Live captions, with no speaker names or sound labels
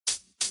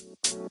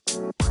Hey,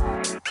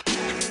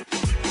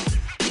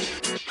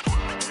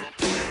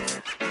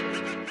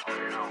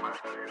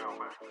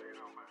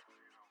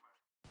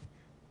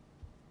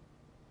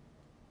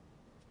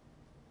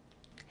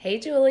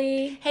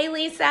 Julie. Hey,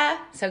 Lisa.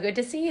 So good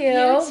to see you.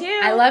 You too.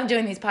 I love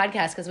doing these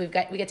podcasts because we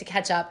get to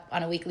catch up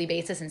on a weekly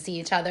basis and see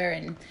each other,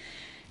 and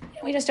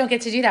we just don't get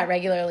to do that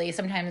regularly.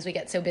 Sometimes we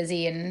get so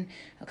busy, and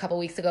a couple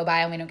weeks go by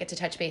and we don't get to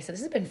touch base. So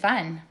this has been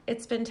fun.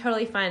 It's been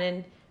totally fun,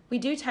 and we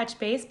do touch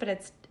base, but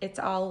it's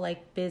all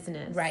like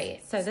business.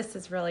 Right. So this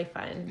is really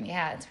fun.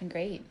 Yeah, it's been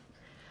great.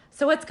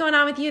 So what's going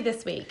on with you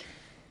this week?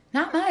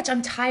 Not much.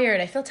 I'm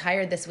tired. I feel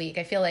tired this week.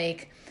 I feel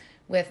like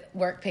with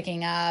work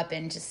picking up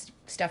and just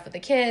stuff with the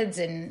kids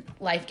and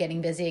life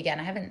getting busy again,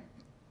 I haven't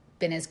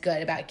been as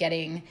good about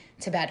getting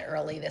to bed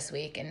early this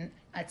week, and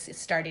it's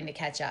starting to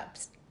catch up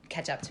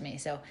to me.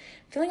 So I'm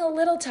feeling a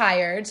little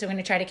tired, so I'm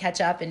going to try to catch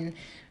up and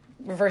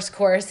reverse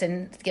course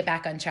and get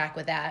back on track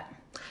with that.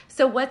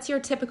 So what's your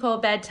typical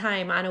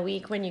bedtime on a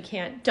week when you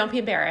can't? Don't be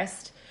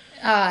embarrassed.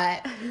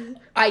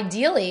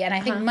 Ideally, and I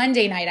think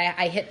Monday night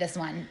I hit this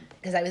one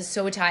because I was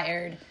so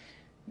tired.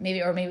 Maybe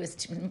it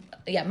was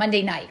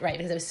Monday night, right?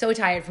 Because I was so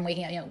tired from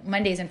waking up.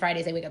 Mondays and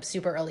Fridays I wake up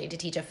super early to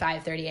teach a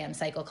 5:30 a.m.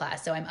 cycle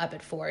class, so I'm up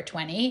at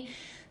 4:20.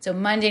 So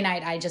Monday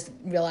night I just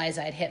realized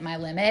I'd hit my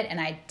limit, and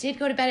I did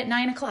go to bed at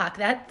 9 o'clock.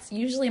 That's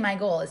usually my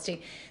goal.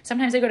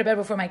 Sometimes I go to bed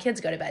before my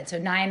kids go to bed.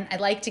 So I'd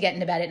like to get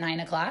into bed at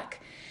 9 o'clock.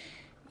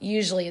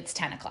 Usually it's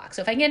 10 o'clock.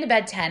 So if I can get into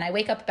bed 10, I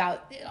wake up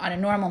on a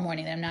normal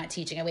morning that I'm not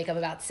teaching, I wake up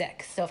about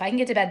 6. So if I can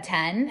get to bed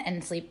 10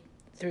 and sleep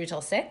through till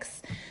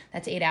 6,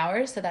 that's 8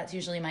 hours. So that's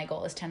usually my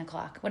goal is 10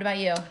 o'clock. What about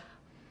you?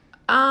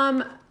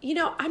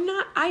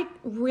 I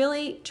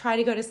really try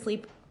to go to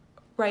sleep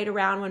right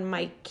around when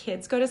my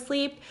kids go to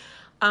sleep,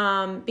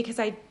 because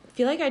I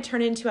feel like I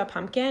turn into a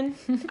pumpkin,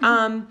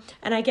 and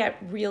I get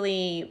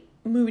really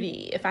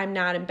moody if I'm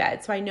not in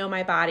bed. So I know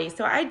my body.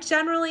 So I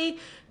generally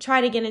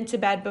try to get into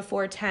bed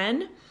before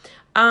 10.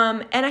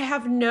 And I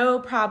have no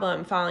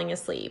problem falling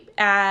asleep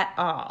at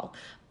all.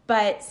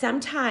 But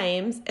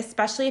sometimes,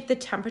 especially if the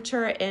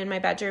temperature in my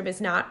bedroom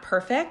is not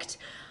perfect,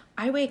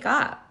 I wake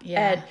up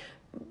at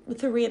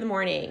 3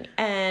 a.m.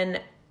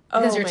 and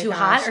because you're too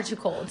hot or too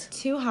cold?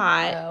 Too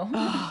hot.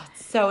 Oh,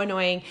 it's so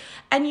annoying.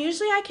 And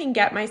usually I can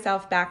get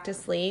myself back to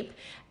sleep.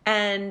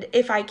 And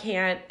if I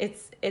can't,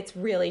 it's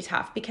really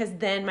tough because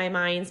then my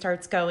mind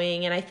starts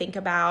going and I think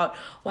about,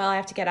 well, I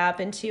have to get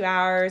up in 2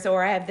 hours,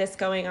 or I have this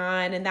going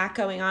on and that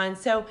going on.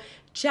 So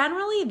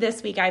generally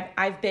this week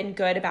I've been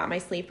good about my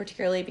sleep,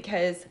 particularly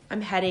because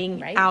I'm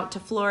heading out to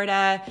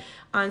Florida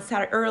on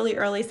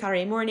early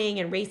Saturday morning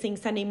and racing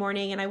Sunday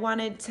morning, and I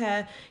wanted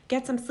to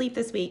get some sleep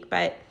this week.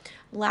 But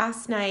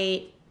last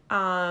night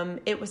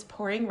it was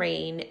pouring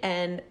rain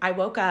and I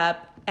woke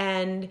up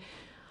and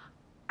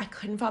I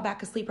couldn't fall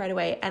back asleep right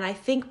away. And I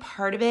think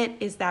part of it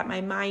is that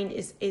my mind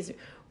is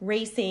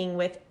racing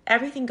with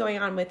everything going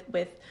on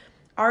with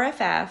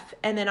RFF.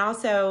 And then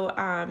also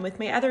with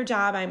my other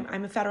job,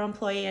 I'm a federal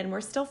employee and we're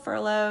still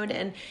furloughed.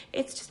 And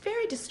it's just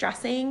very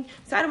distressing.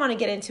 So I don't want to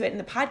get into it in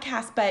the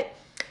podcast, but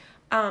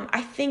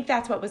I think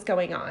that's what was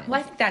going on. Well,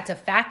 I think that's a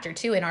factor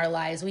too in our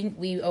lives.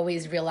 We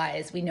always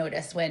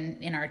notice when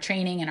in our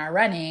training and our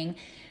running,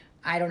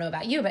 I don't know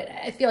about you, but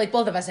I feel like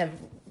both of us have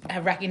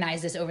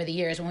recognized this over the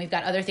years when we've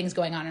got other things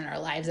going on in our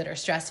lives that are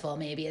stressful.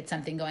 Maybe it's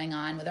something going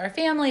on with our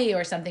family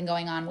or something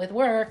going on with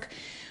work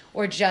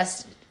or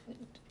just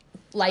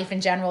life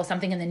in general,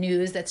 something in the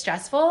news that's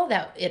stressful,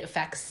 that it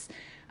affects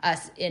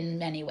us in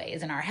many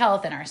ways, in our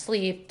health and our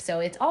sleep. So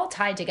it's all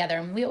tied together.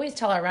 And we always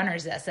tell our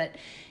runners this, that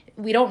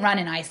we don't run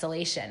in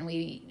isolation.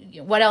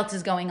 What else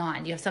is going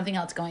on? You have something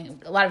else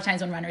going. A lot of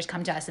times when runners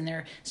come to us and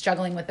they're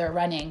struggling with their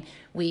running,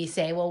 we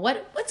say, well,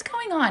 what's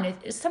going on?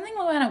 Is something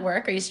going on at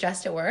work? Are you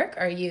stressed at work?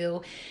 Are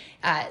you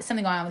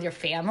something going on with your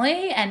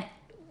family? And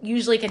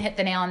usually can hit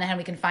the nail on the head.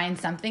 We can find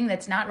something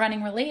that's not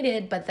running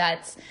related, but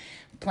that's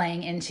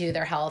playing into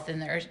their health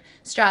and their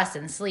stress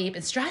and sleep.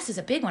 And stress is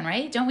a big one,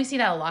 right? Don't we see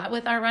that a lot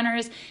with our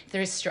runners? If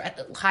there's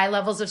high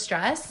levels of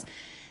stress,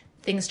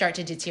 things start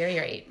to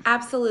deteriorate.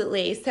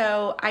 Absolutely.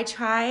 So I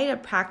try to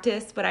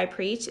practice what I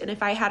preach. And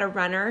if I had a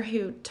runner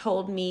who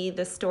told me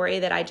the story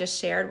that I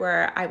just shared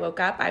where I woke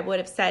up, I would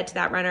have said to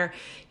that runner,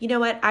 you know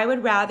what, I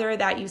would rather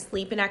that you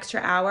sleep an extra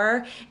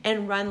hour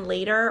and run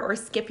later or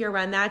skip your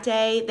run that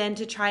day than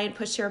to try and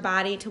push your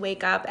body to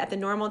wake up at the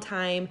normal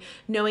time,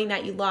 knowing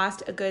that you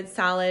lost a good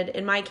solid,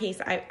 in my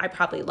case, I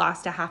probably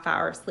lost a half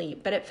hour of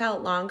sleep, but it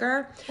felt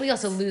longer. We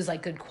also lose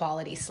like good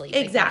quality sleep.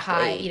 Exactly.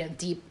 Like high,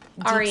 deep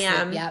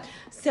REM. Sleep. Yep.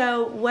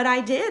 So what I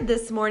did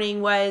this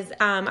morning was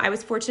I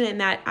was fortunate in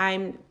that I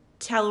was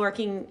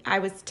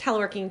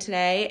teleworking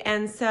today.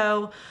 And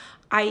so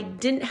I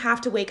didn't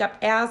have to wake up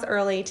as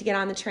early to get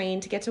on the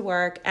train to get to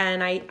work.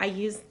 And I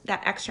used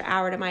that extra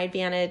hour to my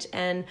advantage.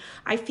 And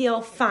I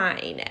feel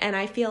fine. And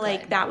I feel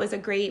like that was a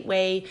great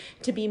way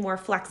to be more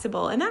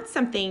flexible. And that's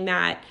something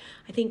that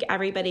I think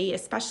everybody,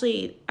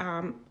 especially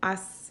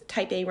us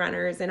Type A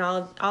runners and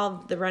all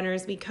of the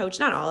runners we coach,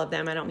 not all of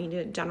them, I don't mean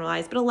to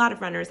generalize, but a lot of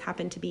runners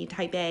happen to be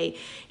Type A,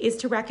 is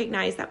to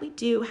recognize that we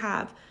do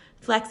have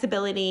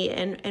flexibility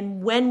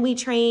and when we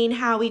train,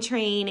 how we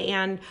train,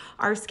 and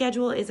our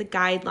schedule is a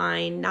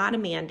guideline, not a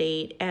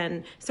mandate.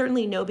 And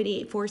certainly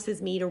nobody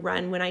forces me to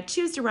run. When I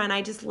choose to run,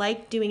 I just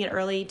like doing it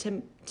early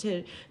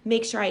to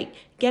make sure I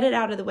get it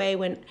out of the way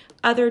when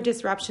other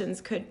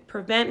disruptions could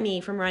prevent me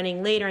from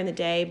running later in the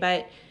day.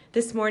 But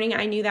this morning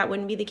I knew that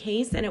wouldn't be the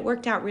case, and it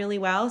worked out really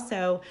well.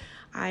 So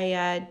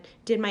I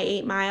did my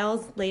 8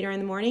 miles later in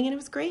the morning, and it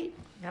was great.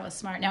 That was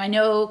smart. Now, I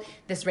know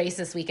this race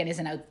this weekend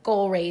isn't a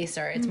goal race,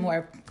 or it's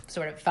more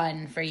sort of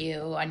fun for you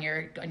on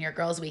your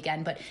girls'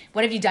 weekend, but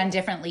what have you done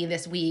differently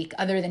this week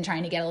other than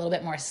trying to get a little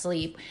bit more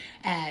sleep?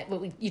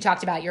 You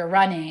talked about your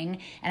running,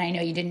 and I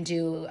know you didn't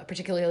do a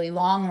particularly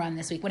long run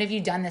this week. What have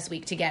you done this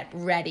week to get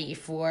ready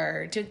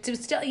to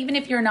still, even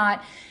if you're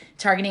not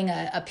targeting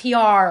a PR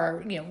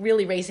or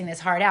really racing this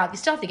hard out, you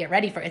still have to get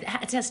ready for it.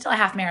 It's still a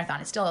half marathon.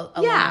 It's still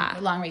a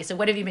long race. So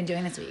what have you been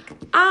doing this week?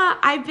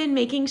 I've been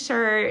making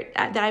sure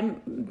that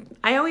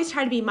I always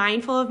try to be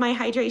mindful of my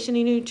hydration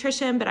and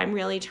nutrition, but I'm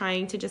really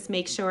trying to just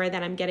make sure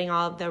that I'm getting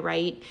all of the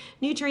right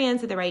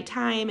nutrients at the right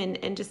time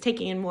and just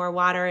taking in more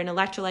water and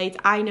electrolytes.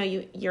 I know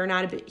you're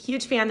not a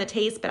huge fan of the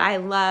taste, but I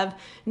love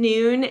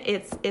Nuun.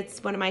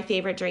 It's one of my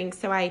favorite drinks,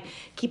 so I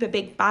keep a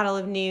big bottle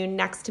of Nuun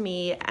next to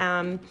me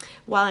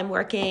while I'm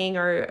working,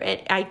 or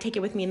I take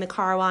it with me in the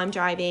car while I'm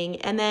driving.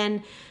 And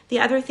then the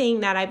other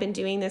thing that I've been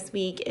doing this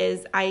week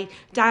is I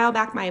dial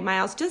back my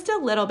miles just a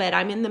little bit.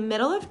 I'm in the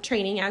middle of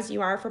training, as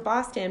you are for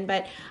Boston,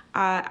 but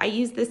I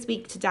used this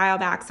week to dial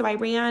back. So I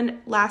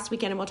ran last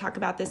weekend, and we'll talk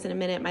about this in a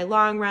minute, my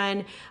long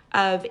run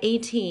of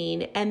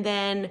 18. And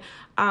then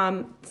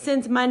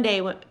since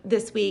Monday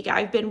this week,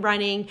 I've been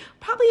running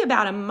probably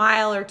about a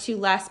mile or two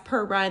less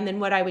per run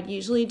than what I would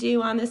usually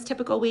do on this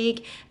typical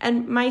week.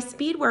 And my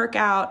speed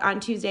workout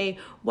on Tuesday,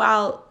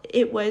 while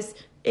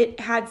it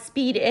had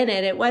speed in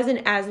it, it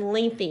wasn't as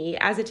lengthy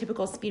as a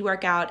typical speed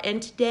workout.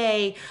 And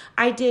today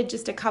I did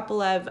just a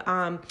couple of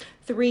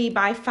 3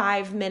 by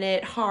 5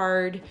 minute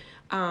hard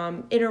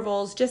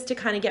intervals just to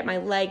kind of get my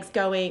legs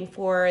going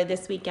for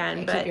this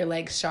weekend. Keep your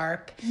legs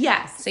sharp.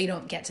 Yes. So you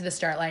don't get to the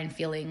start line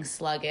feeling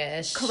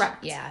sluggish.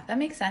 Correct. Yeah, that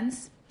makes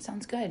sense.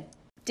 Sounds good.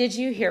 Did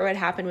you hear what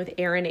happened with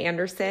Erin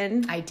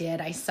Anderson? I did.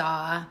 I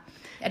saw.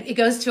 It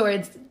goes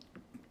towards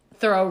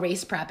thorough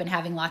race prep and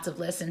having lots of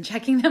lists and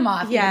checking them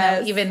off.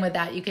 Yes. Even with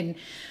that, you can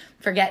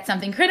forget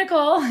something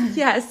critical.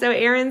 Yeah, so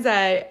Aaron's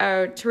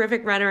a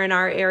terrific runner in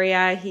our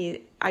area.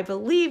 I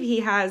believe he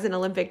has an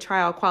Olympic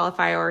trial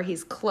qualifier, or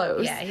he's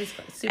close. Yeah, he's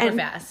super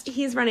fast.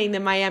 He's running the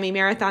Miami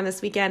Marathon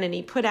this weekend, and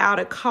he put out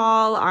a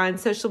call on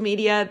social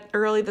media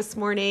early this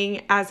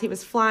morning as he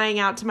was flying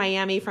out to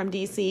Miami from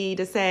DC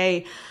to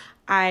say,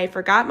 I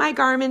forgot my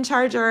Garmin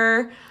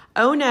charger.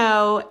 Oh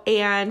no,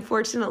 and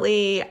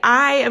fortunately,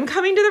 I am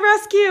coming to the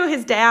rescue.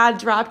 His dad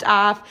dropped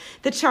off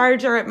the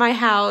charger at my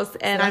house,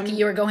 and Lucky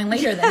you were going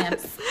later than him.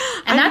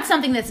 And that's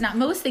something that's not,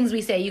 most things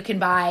we say you can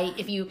buy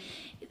if you,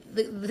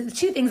 the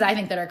two things I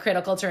think that are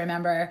critical to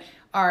remember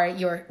are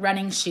your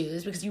running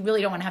shoes, because you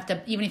really don't want to have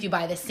to, even if you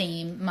buy the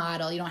same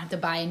model, you don't have to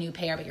buy a new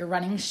pair, but your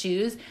running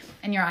shoes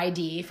and your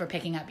ID for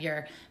picking up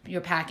your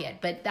packet.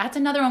 But that's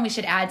another one we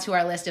should add to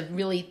our list of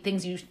really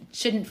things you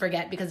shouldn't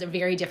forget, because they're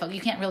very difficult.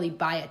 You can't really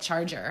buy a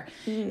charger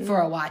for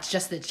a watch,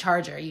 just the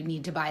charger. You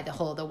need to buy the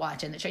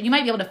watch and the charger. You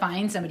might be able to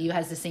find somebody who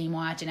has the same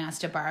watch and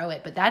ask to borrow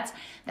it, but that's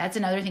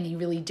another thing you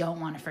really don't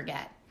want to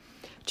forget.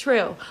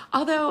 True.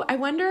 Although I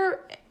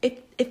wonder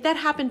if that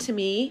happened to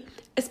me,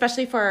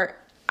 especially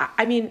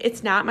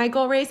it's not my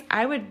goal race,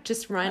 I would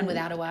just run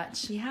without a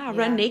watch. Yeah,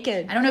 run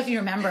naked. I don't know if you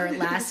remember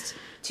last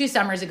 2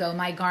 summers ago,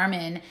 my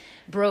Garmin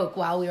broke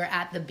while we were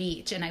at the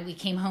beach, and we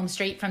came home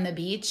straight from the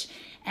beach,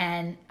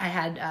 and I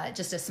had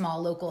just a small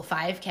local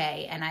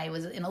 5K, and I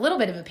was in a little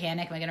bit of a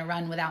panic. Am I going to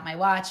run without my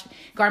watch?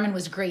 Garmin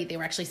was great. They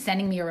were actually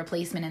sending me a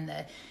replacement, and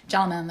the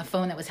gentleman on the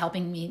phone that was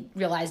helping me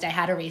realized I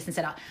had a race and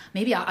said,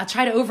 maybe I'll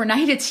try to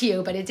overnight it to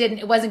you, but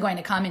it wasn't going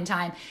to come in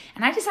time.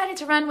 And I decided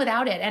to run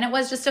without it, and it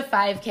was just a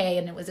 5K,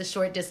 and it was a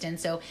short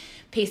distance, so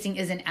pacing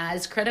isn't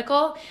as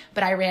critical,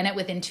 but I ran it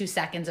within 2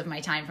 seconds of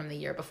my time from the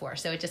year before,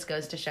 so it just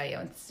goes to show you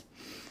it's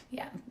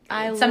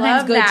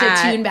sometimes good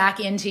to tune back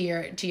into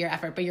your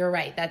effort, but you're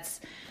right. That's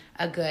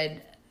a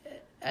good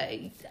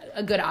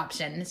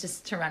option. It's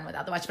just to run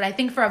without the watch. But I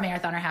think for a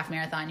marathon or half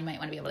marathon, you might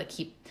want to be able to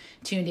keep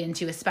tuned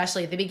into,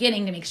 especially at the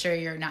beginning, to make sure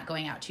you're not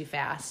going out too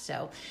fast.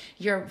 So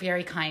you're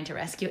very kind to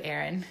rescue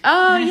Aaron.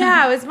 Oh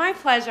yeah, it was my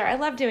pleasure. I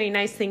love doing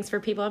nice things for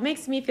people. It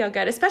makes me feel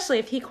good, especially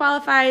if he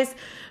qualifies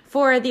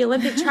for the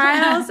Olympic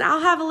trials. I'll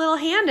have a little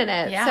hand in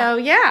it. Yeah. So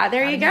yeah,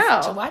 there you go.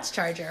 Such a watch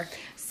charger.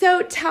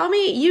 So tell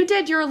me, you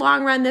did your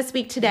long run this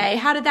week today.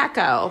 How did that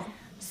go?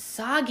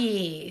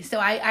 Soggy. So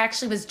I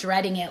actually was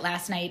dreading it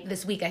last night.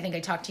 This week, I think I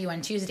talked to you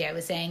on Tuesday. I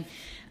was saying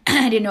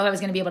I didn't know I was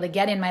going to be able to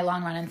get in my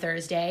long run on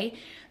Thursday,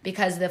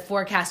 because the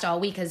forecast all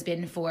week has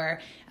been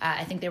for,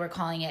 I think they were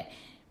calling it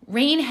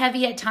rain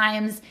heavy at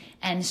times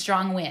and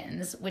strong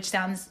winds, which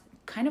sounds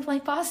kind of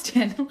like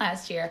Boston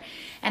last year.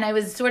 And I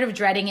was sort of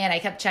dreading it. I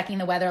kept checking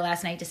the weather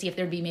last night to see if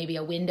there'd be maybe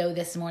a window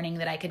this morning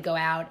that I could go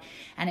out,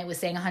 and it was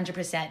saying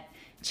 100%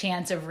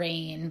 chance of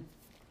rain.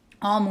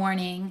 all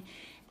morning.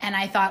 And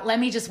I thought, let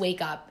me just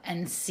wake up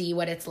and see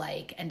what it's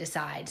like and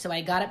decide. So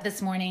I got up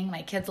this morning,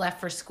 my kids left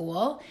for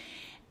school,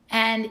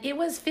 and it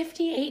was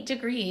 58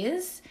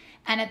 degrees.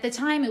 And at the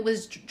time it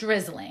was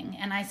drizzling.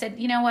 And I said,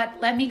 you know what,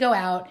 let me go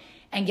out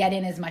and get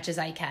in as much as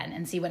I can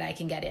and see what I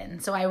can get in.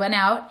 So I went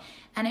out,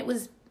 and it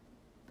was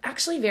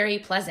actually very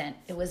pleasant.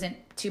 It wasn't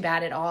too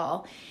bad at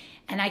all.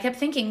 And I kept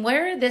thinking,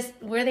 where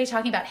are they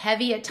talking about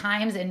heavy at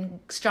times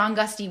and strong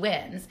gusty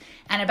winds?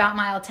 And about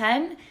mile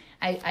 10,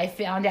 I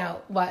found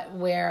out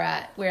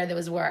where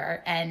those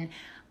were. And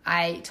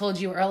I told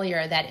you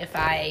earlier that if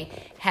I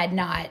had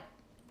not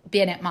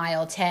been at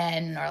mile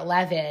 10 or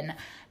 11,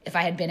 if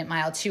I had been at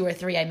mile 2 or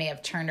 3, I may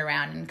have turned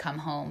around and come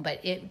home.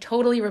 But it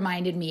totally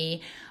reminded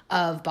me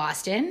of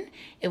Boston.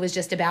 It was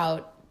just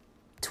about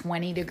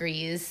 20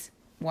 degrees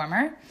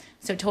warmer.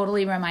 So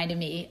totally reminded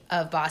me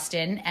of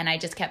Boston. And I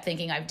just kept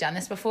thinking, I've done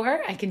this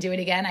before. I can do it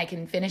again. I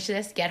can finish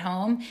this, get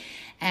home.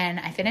 And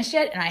I finished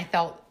it. And I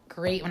felt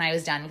great when I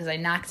was done because I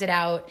knocked it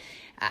out.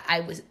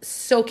 I was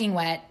soaking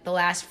wet. The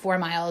last 4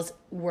 miles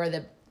were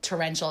the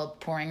torrential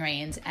pouring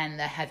rains and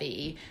the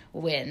heavy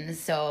winds.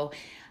 So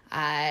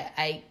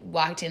I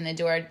walked in the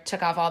door,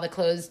 took off all the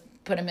clothes,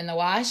 put them in the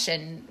wash,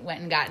 and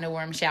went and got in a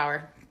warm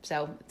shower.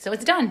 So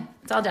it's done.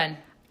 It's all done.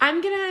 I'm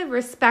going to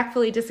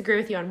respectfully disagree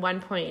with you on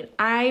one point.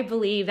 I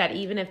believe that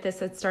even if this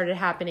had started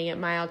happening at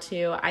mile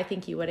 2, I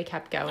think you would have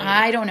kept going.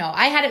 I don't know.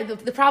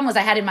 The problem was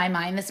I had in my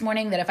mind this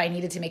morning that if I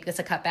needed to make this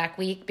a cutback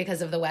week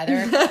because of the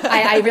weather,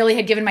 I really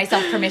had given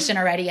myself permission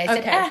already. I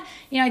said,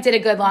 I did a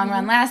good long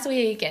run last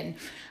week, and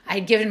I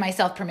had given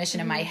myself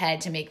permission in my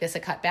head to make this a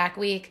cutback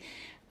week.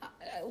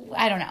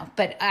 I don't know.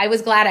 But I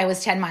was glad I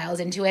was 10 miles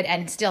into it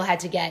and still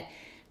had to get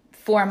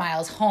 4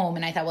 miles home.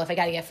 And I thought, well, if I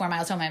got to get 4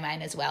 miles home, I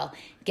might as well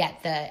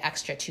get the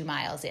extra 2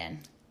 miles in.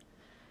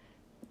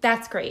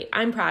 That's great.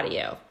 I'm proud of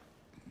you.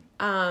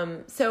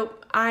 So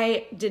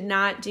I did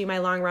not do my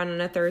long run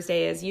on a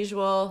Thursday as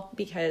usual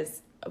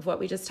because of what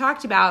we just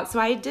talked about. So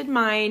I did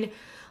mine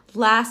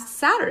last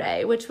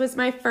Saturday, which was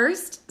my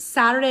first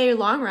Saturday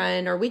long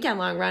run or weekend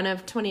long run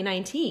of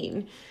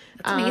 2019.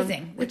 That's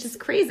amazing. Which is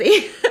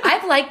crazy.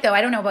 I've liked, though,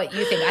 I don't know what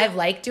you think, I've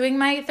liked doing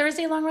my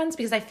Thursday long runs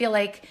because I feel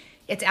like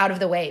it's out of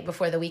the way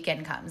before the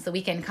weekend comes. The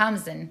weekend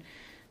comes and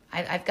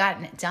I've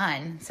gotten it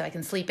done, so I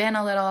can sleep in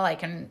a little, I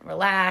can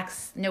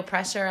relax, no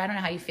pressure. I don't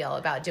know how you feel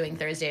about doing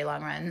Thursday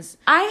long runs.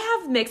 I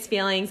have mixed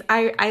feelings.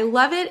 I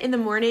love it in the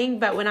morning,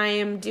 but when I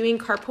am doing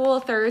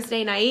carpool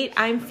Thursday night,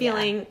 I'm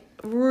feeling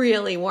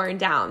really worn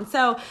down.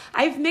 So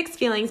I have mixed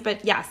feelings,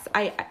 but yes,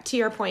 to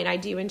your point, I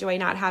do enjoy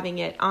not having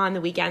it on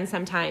the weekend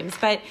sometimes.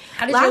 But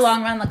how did your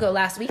long run go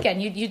last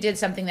weekend? You did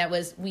something that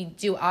we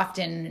do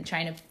often,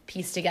 trying to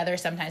piece together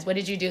sometimes. What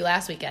did you do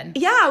last weekend?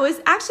 Yeah, it was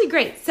actually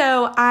great.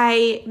 So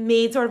I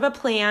made sort of a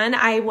plan.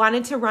 I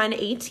wanted to run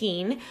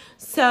 18.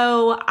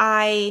 So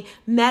I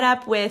met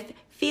up with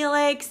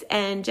Felix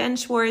and Jen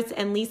Schwartz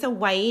and Lisa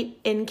White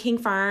in King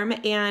Farm,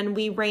 and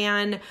we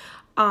ran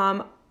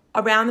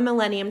around the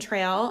Millennium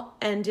Trail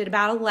and did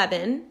about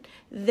 11.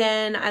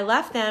 Then I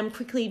left them,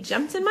 quickly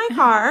jumped in my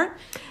car,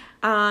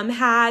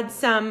 had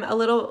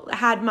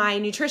my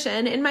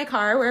nutrition in my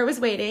car where it was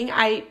waiting.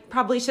 I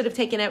probably should have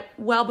taken it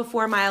well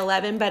before mile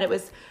 11, but it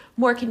was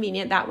more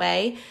convenient that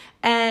way.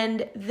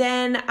 And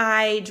then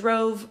I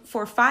drove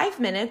for 5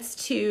 minutes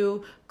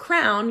to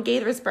Crown,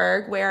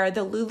 Gaithersburg, where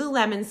the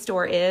Lululemon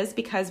store is,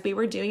 because we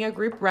were doing a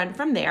group run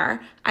from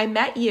there. I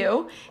met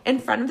you in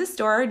front of the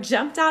store,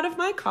 jumped out of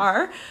my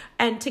car,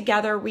 and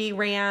together we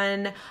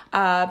ran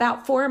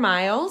about 4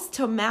 miles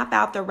to map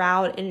out the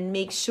route and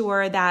make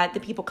sure that the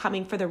people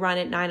coming for the run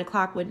at 9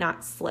 o'clock would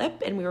not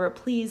slip. And we were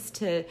pleased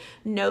to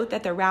note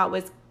that the route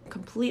was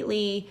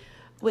completely,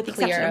 with the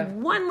exception of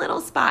one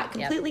little spot,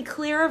 completely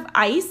clear of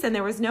ice, and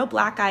there was no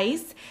black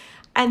ice.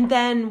 And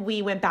then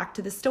we went back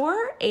to the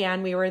store,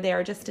 and we were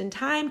there just in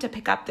time to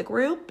pick up the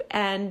group.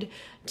 And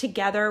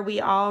together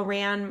we all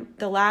ran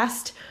the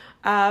last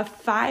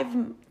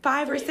 5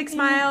 or 6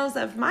 miles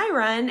of my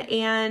run,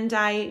 and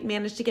I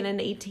managed to get in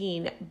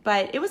 18.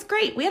 But it was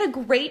great. We had a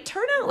great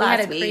turnout last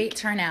week. We had a great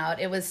turnout.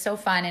 It was so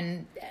fun,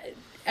 and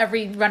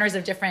every runners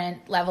of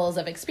different levels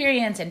of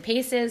experience and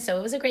paces. So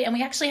it was and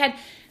we actually had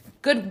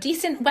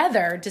decent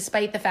weather,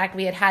 despite the fact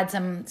we had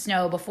some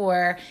snow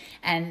before,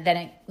 and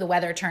then the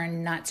weather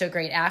turned not so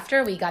great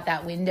after. We got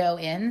that window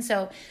in,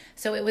 so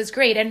it was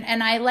great.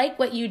 And I like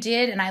what you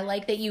did, and I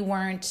like that you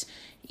weren't.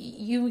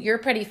 You're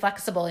pretty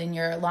flexible in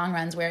your long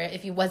runs, where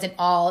if you wasn't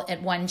all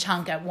at one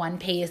chunk at one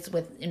pace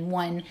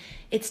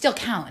it still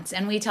counts.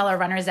 And we tell our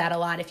runners that a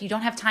lot. If you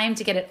don't have time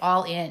to get it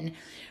all in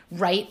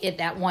right at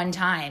that one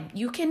time,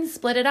 you can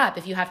split it up.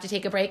 If you have to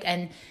take a break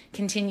and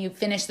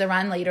finish the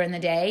run later in the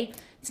day,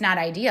 it's not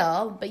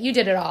ideal, but you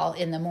did it all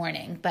in the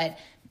morning, but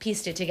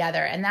pieced it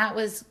together. And that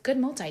was good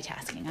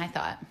multitasking, I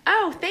thought.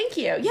 Oh, thank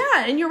you.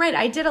 Yeah, and you're right.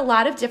 I did a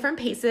lot of different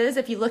paces.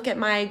 If you look at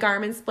my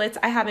Garmin splits,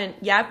 I haven't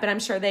yet, but I'm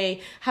sure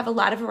they have a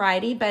lot of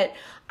variety. But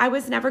I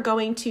was never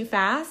going too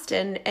fast,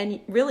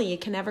 and really, you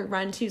can never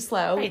run too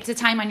slow. Right, it's a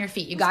time on your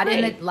feet. You got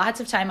in lots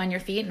of time on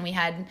your feet, and we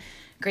had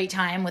great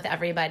time with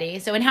everybody.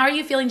 So, and how are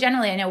you feeling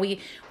generally? I know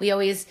we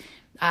always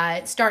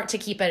start to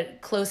keep a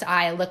close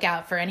eye, look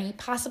out for any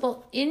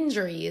possible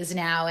injuries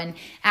now, and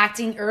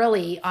acting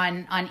early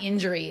on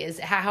injuries.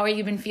 How have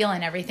you been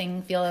feeling?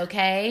 Everything feel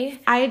okay?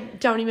 I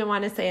don't even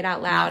want to say it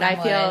out loud. I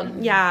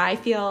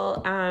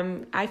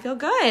feel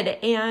good.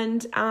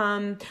 And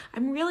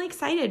I'm really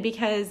excited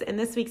because in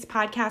this week's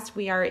podcast,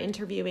 we are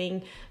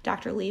interviewing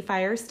Dr. Lee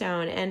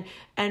Firestone,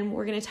 and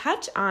we're going to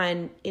touch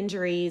on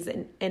injuries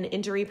and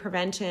injury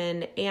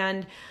prevention.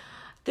 And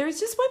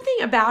there's just one thing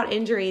about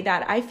injury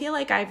that I feel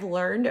like I've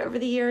learned over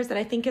the years that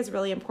I think is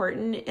really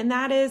important. And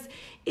that is,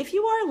 if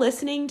you are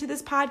listening to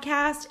this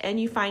podcast and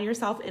you find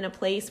yourself in a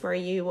place where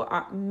you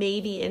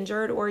may be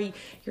injured, or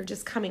you're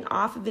just coming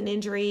off of an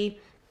injury,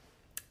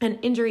 and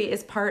injury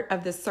is part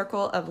of the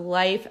circle of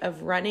life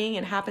of running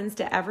and happens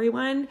to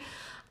everyone,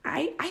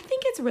 I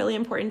think it's really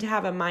important to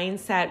have a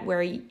mindset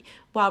where,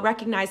 while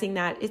recognizing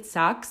that it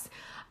sucks,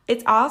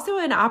 it's also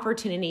an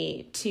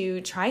opportunity to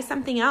try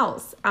something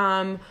else.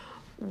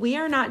 We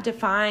are not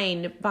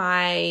defined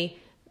by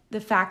the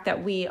fact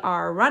that we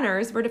are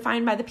runners. We're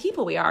defined by the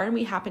people we are, and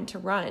we happen to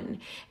run.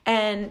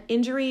 And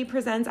injury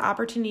presents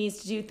opportunities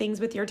to do things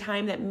with your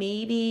time that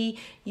maybe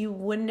you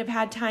wouldn't have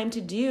had time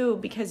to do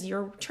because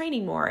you're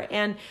training more.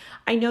 And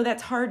I know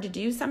that's hard to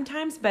do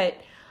sometimes, but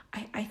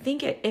I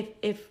think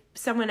if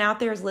someone out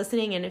there is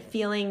listening and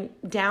feeling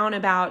down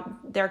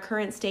about their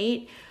current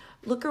state,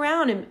 look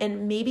around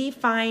and maybe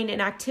find an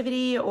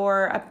activity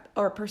or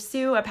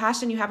pursue a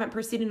passion you haven't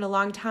pursued in a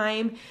long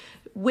time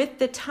with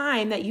the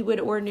time that you would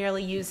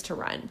ordinarily use to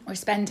run. Or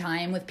spend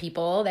time with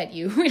people that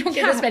we don't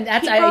get to spend.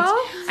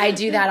 I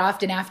do that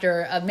often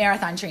after a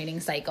marathon training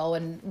cycle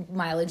when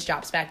mileage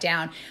drops back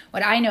down.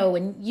 What I know,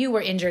 when you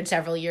were injured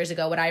several years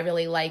ago, what I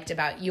really liked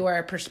about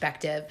your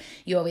perspective,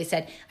 you always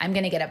said, I'm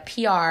going to get a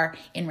PR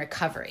in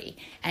recovery.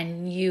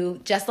 And you,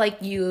 just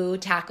like you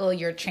tackle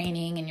your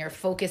training and your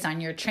focus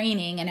on your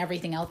training and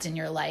everything else in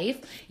your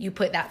life, you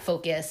put that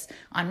focus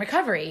on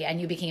recovery, and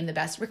you became the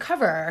best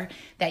recoverer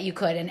that you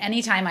could. And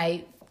anytime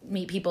I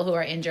meet people who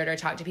are injured or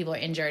talk to people who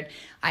are injured,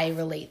 I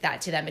relate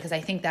that to them, because I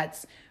think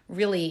that's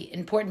really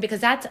important, because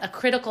that's a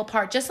critical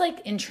part. Just like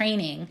in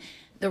training,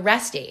 the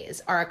rest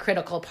days are a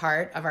critical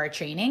part of our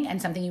training,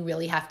 and something you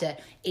really have to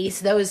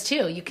ace those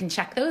too. You can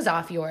check those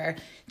off your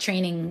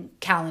training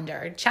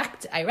calendar.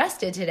 Checked, I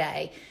rested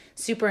today.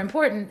 Super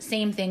important.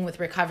 Same thing with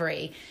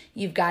recovery.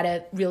 You've got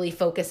to really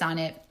focus on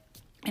it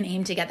and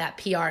aim to get that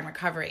PR in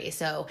recovery.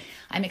 So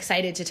I'm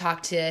excited to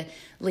talk to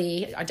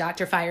Lee,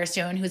 Dr.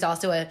 Firestone, who's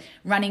also a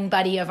running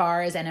buddy of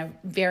ours and a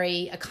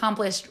very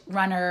accomplished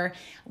runner,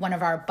 one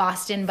of our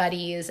Boston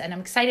buddies. And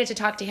I'm excited to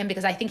talk to him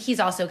because I think he's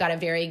also got a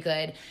very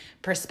good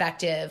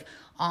perspective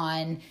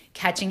on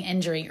catching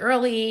injury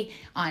early,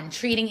 on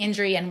treating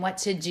injury, and what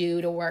to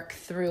do to work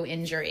through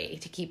injury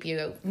to keep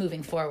you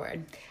moving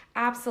forward.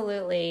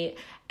 Absolutely.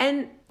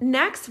 And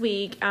next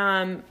week,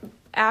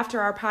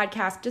 after our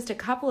podcast, just a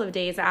couple of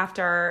days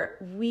after,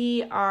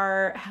 we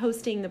are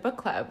hosting the book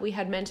club we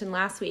had mentioned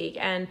last week.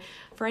 And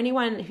for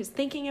anyone who's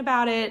thinking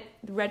about it,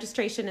 the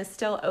registration is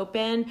still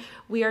open.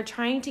 We are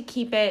trying to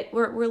keep it,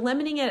 we're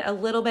limiting it a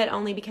little bit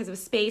only because of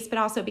space, but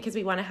also because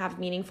we want to have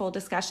meaningful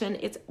discussion.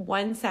 It's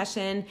one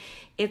session.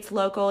 It's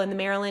local in the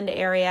Maryland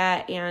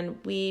area, and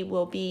we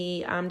will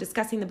be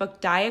discussing the book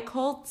Diet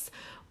Cults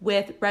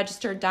with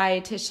registered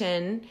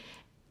dietitian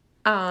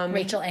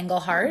Rachel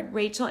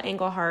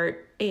Engelhart,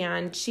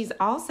 and she's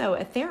also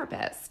a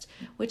therapist,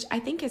 which I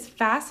think is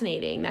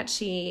fascinating that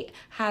she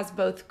has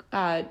both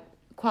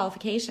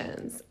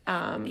qualifications.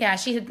 Yeah,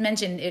 she had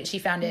mentioned she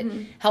found it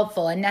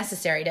helpful and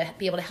necessary to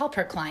be able to help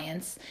her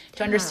clients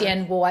to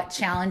understand what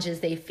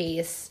challenges they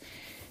face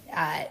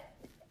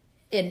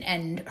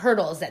and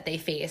hurdles that they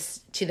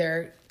face to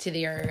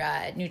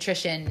their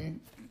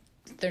nutrition.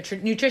 Their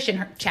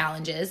nutrition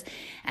challenges,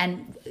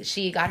 and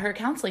she got her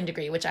counseling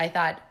degree, which I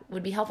thought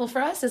would be helpful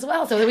for us as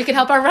well, so that we could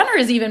help our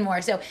runners even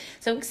more. So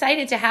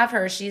excited to have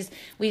her.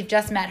 We've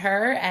just met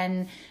her,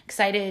 and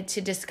excited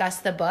to discuss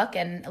the book,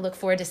 and look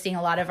forward to seeing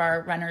a lot of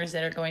our runners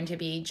that are going to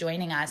be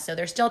joining us. So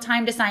there's still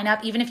time to sign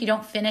up, even if you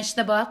don't finish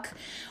the book,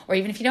 or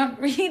even if you don't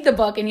read the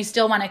book and you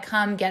still want to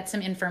come get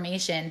some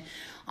information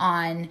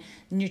on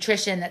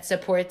nutrition that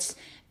supports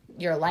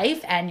your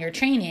life and your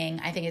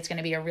training. I think it's going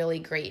to be a really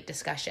great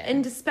discussion.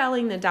 And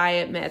dispelling the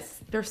diet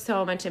myths. There's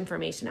so much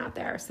information out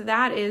there. So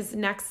that is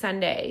next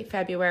Sunday,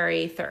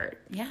 February 3rd.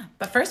 Yeah.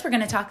 But first, we're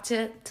going to talk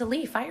to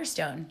Lee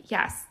Firestone.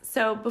 Yes.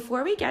 So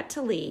before we get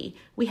to Lee,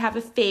 we have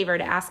a favor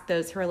to ask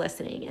those who are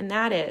listening. And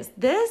that is,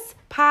 this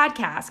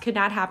podcast could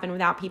not happen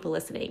without people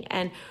listening.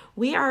 And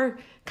we are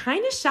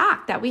kind of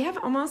shocked that we have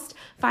almost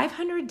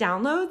 500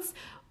 downloads.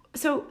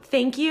 So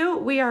thank you.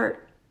 We are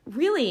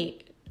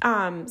really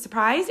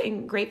surprised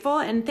and grateful,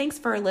 and thanks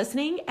for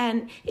listening.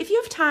 And if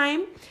you have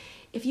time,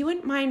 if you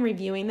wouldn't mind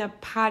reviewing the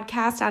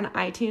podcast on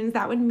iTunes,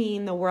 that would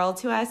mean the world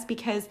to us,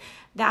 because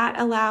that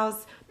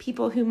allows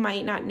people who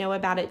might not know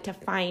about it to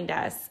find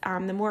us.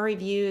 The more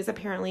reviews,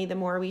 apparently, the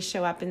more we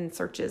show up in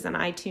searches on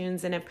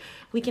iTunes. And if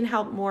we can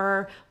help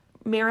more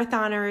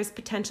marathoners,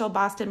 potential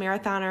Boston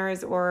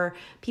marathoners, or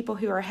people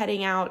who are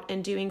heading out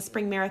and doing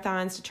spring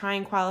marathons to try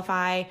and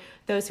qualify,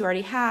 those who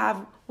already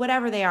have,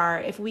 whatever they are,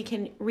 if we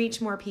can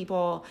reach more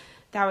people,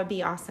 that would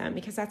be awesome,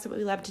 because that's what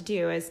we love to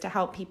do, is to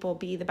help people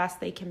be the best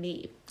they can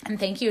be. And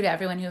thank you to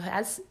everyone who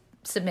has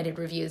submitted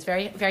reviews.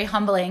 Very, very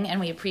humbling, and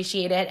we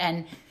appreciate it.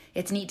 And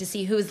it's neat to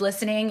see who's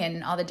listening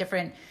and all the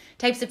different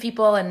types of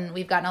people. And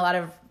we've gotten a lot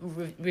of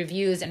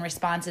reviews and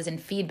responses and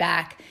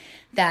feedback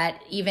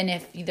that even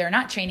if they're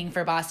not training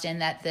for Boston,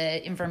 that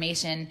the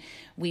information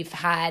we've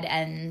had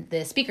and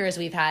the speakers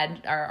we've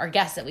had, our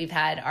guests that we've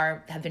had,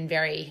 have been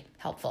very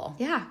helpful.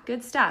 Yeah,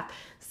 good stuff.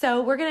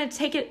 So we're going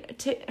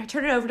to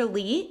turn it over to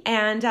Lee,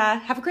 and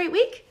have a great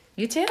week.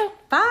 You too.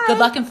 Bye. Good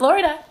luck in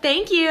Florida.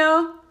 Thank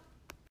you.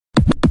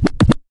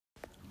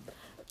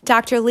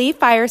 Dr. Lee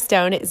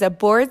Firestone is a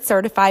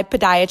board-certified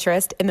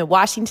podiatrist in the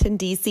Washington,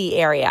 D.C.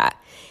 area.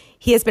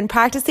 He has been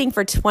practicing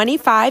for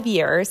 25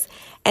 years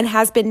and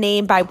has been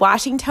named by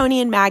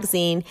Washingtonian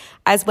Magazine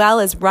as well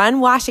as Run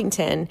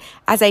Washington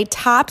as a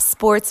top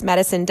sports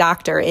medicine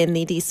doctor in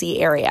the D.C.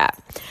 area.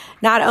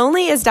 Not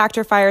only is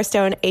Dr.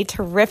 Firestone a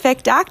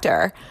terrific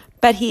doctor,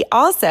 but he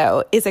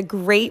also is a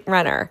great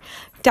runner.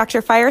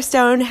 Dr.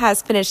 Firestone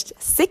has finished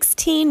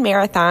 16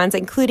 marathons,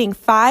 including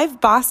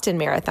 5 Boston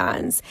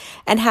marathons,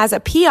 and has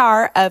a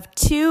PR of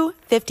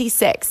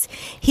 2:56.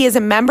 He is a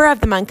member of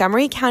the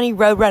Montgomery County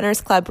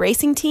Roadrunners Club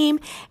racing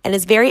team and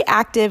is very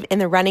active in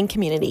the running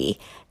community.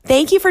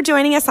 Thank you for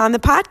joining us on the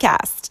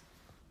podcast.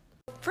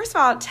 First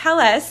of all, tell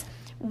us,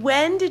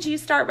 when did you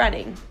start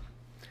running?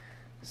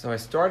 So I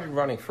started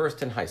running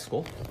first in high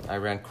school. I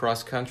ran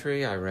cross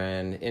country, I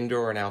ran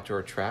indoor and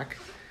outdoor track.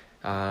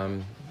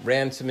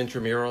 Ran some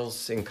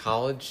intramurals in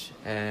college,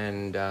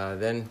 and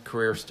then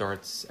career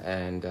starts,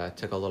 and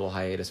took a little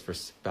hiatus for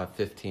about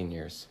 15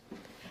 years.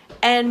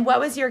 And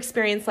what was your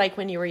experience like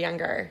when you were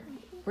younger?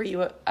 Were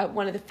you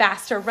one of the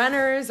faster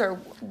runners, or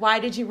why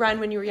did you run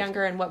when you were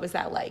younger, and what was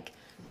that like?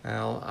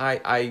 Well,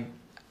 I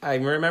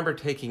remember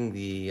taking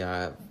the,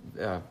 I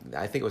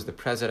think it was the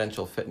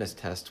presidential fitness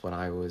test when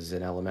I was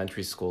in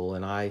elementary school,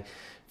 and I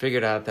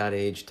figured out at that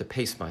age to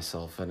pace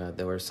myself. And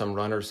there were some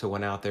runners who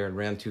went out there and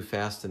ran too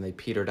fast and they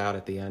petered out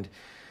at the end.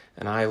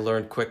 And I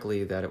learned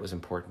quickly that it was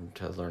important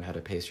to learn how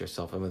to pace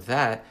yourself. And with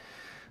that,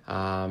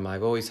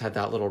 I've always had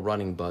that little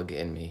running bug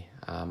in me.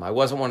 I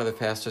wasn't one of the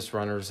fastest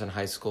runners in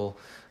high school,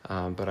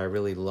 but I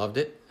really loved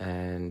it.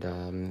 And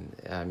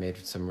I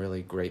made some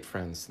really great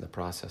friends in the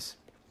process.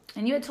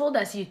 And you had told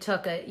us you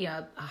took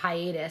a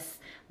hiatus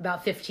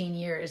about 15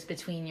 years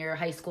between your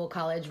high school,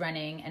 college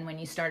running and when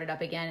you started up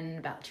again in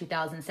about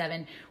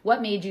 2007.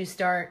 What made you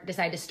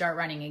decide to start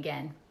running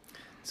again?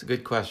 It's a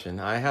good question.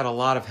 I had a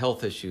lot of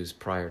health issues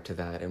prior to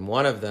that, and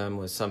one of them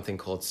was something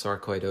called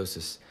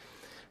sarcoidosis,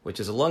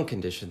 which is a lung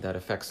condition that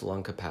affects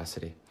lung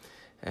capacity.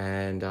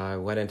 And I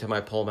went into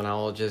my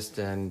pulmonologist,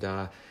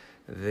 and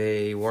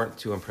they weren't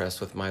too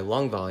impressed with my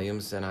lung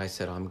volumes, and I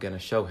said, I'm going to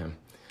show him.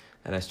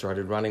 And I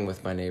started running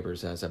with my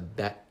neighbors as a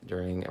bet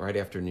right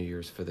after New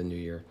Year's for the new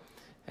year.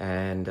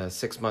 And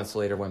 6 months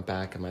later, went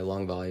back and my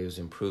lung volumes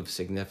improved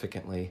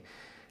significantly.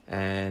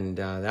 And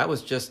that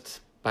was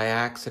just by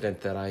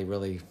accident that I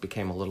really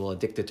became a little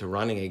addicted to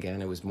running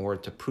again. It was more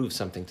to prove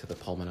something to the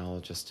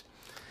pulmonologist.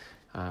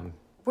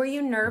 Were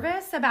you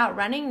nervous about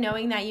running,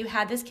 knowing that you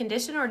had this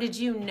condition, or did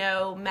you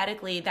know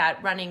medically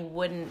that running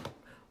wouldn't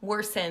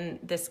worsen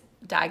this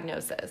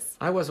diagnosis?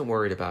 I wasn't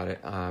worried about it.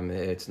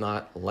 It's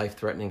not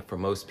life-threatening for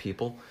most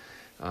people.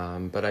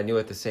 But I knew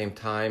at the same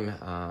time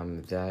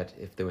that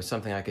if there was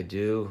something I could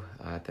do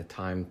at the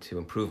time to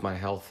improve my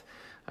health,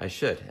 I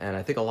should. And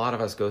I think a lot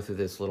of us go through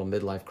this little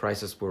midlife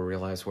crisis where we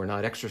realize we're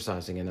not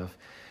exercising enough.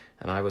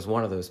 And I was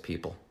one of those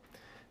people.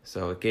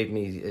 So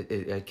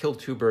I killed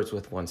 2 birds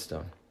with 1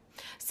 stone.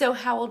 So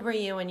how old were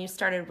you when you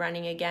started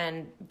running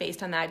again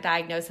based on that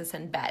diagnosis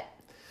and bet?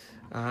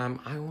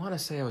 I want to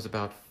say I was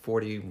about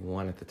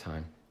 41 at the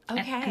time. Okay.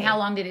 And how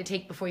long did it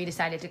take before you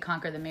decided to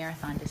conquer the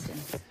marathon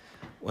distance?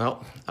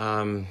 Well,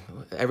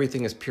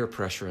 everything is peer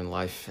pressure in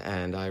life,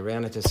 and I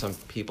ran into some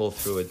people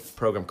through a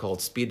program called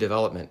Speed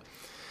Development,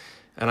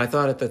 and I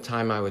thought at the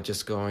time I was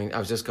just going,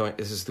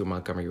 this is through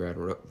Montgomery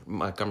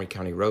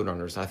County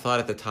Roadrunners. I thought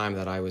at the time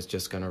that I was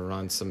just going to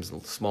run some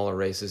smaller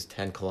races,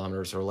 10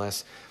 kilometers or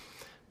less,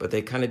 but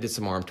they kind of did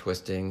some arm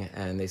twisting,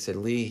 and they said,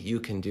 Lee,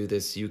 you can do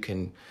this, you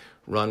can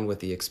run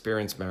with the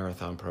Experience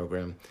Marathon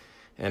program.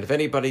 And if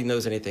anybody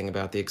knows anything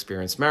about the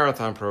Experience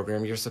Marathon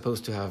program, you're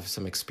supposed to have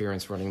some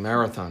experience running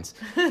marathons.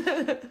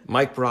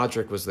 Mike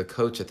Broderick was the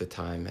coach at the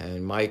time,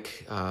 and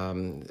Mike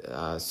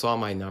saw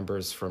my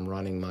numbers from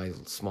running my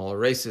smaller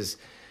races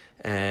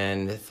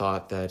and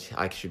thought that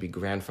I should be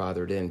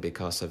grandfathered in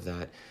because of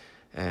that.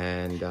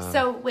 And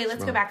so wait,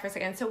 let's go back for a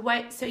second.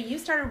 So you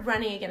started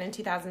running again in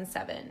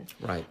 2007.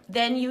 Right.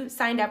 Then you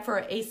signed up for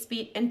a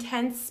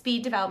intense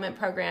speed development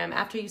program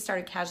after you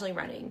started casually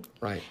running.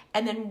 Right.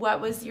 And then what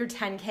was your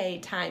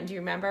 10K time? Do you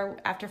remember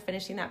after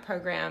finishing that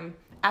program,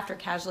 after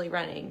casually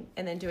running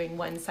and then doing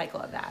 1 cycle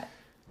of that?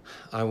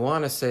 I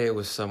want to say it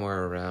was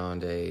somewhere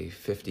around a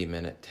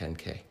 50-minute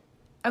 10K.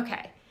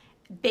 Okay.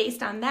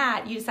 based on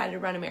that, you decided to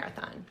run a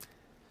marathon.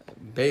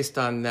 Based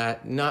on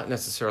that, not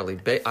necessarily.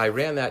 I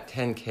ran that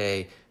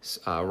 10K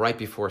right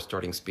before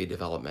starting speed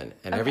development.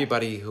 And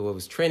everybody who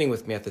was training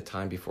with me at the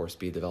time before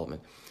speed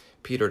development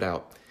petered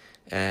out.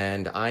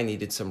 And I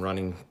needed some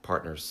running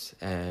partners.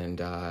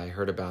 And I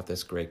heard about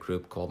this great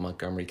group called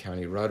Montgomery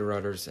County Road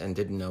Runners and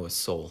didn't know a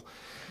soul.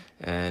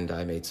 And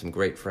I made some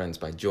great friends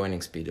by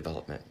joining speed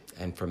development.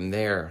 And from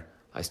there,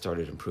 I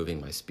started improving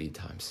my speed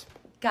times.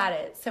 Got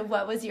it. So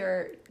what was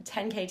your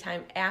 10K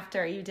time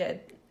after you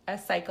did a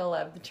cycle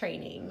of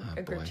training,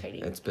 group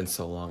training? It's been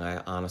so long,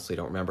 I honestly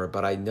don't remember.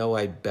 But I know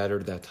I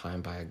bettered that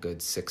time by a good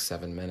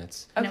 6-7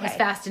 minutes. And it was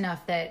fast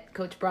enough that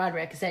Coach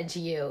Broderick said to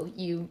you,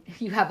 you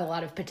have a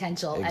lot of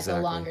potential at the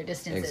longer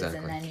distances. Exactly.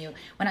 And then you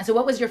went on. So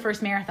what was your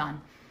first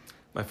marathon?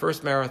 My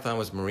first marathon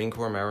was Marine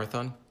Corps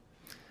Marathon.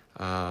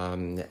 I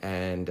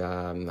made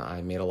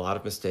a lot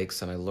of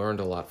mistakes, and I learned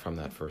a lot from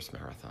that first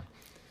marathon.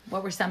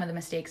 What were some of the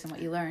mistakes and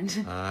what you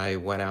learned? I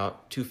went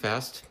out too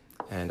fast,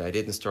 and I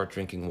didn't start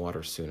drinking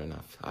water soon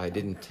enough. I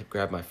didn't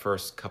grab my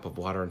first cup of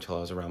water until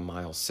I was around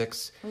mile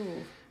 6.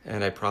 Ooh.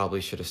 And I probably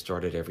should have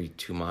started every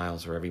 2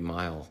 miles or every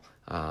mile.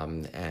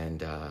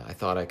 I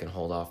thought I can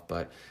hold off,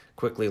 but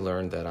quickly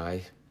learned that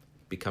I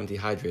become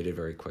dehydrated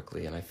very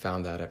quickly, and I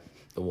found that at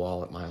the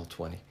wall at mile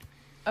 20.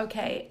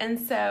 Okay, and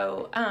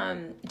so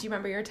do you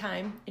remember your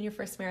time in your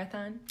first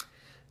marathon?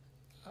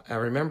 I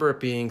remember it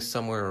being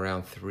somewhere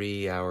around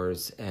 3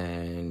 hours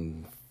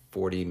and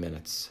 40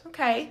 minutes.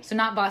 Okay. So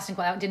not Boston,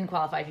 didn't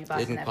qualify for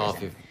Boston. Didn't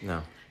qualify,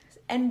 no.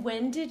 And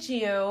when did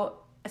you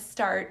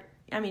start,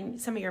 I mean,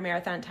 some of your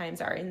marathon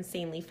times are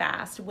insanely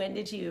fast. When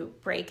did you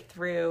break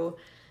through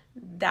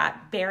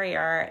that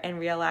barrier and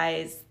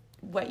realize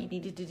what you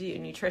needed to do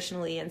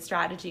nutritionally and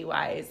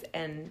strategy-wise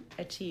and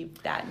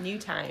achieve that new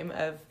time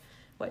of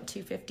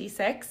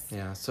 2:56?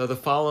 Yeah, so the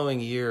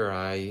following year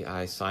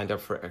I signed up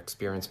for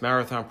Experience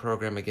Marathon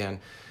program again,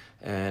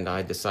 and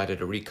I decided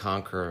to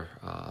reconquer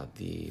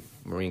the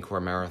Marine Corps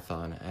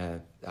Marathon.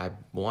 And I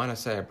want to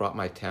say I brought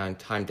my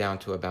time down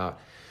to about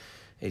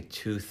a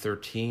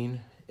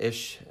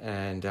 2:13-ish,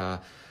 and I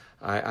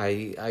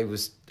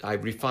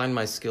refined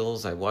my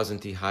skills. I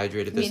wasn't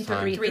dehydrated this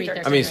time.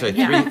 3:13. I mean, sorry,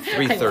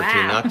 3:13,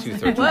 Wow. not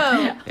 2:13.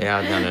 Whoa.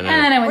 Yeah, no. And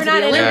then I went to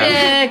the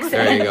Olympics.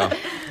 There you go.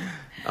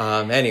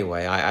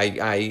 Anyway,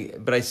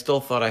 but I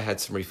still thought I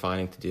had some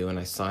refining to do, and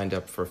I signed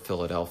up for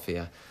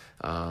Philadelphia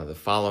the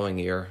following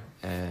year,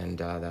 and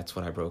that's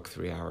when I broke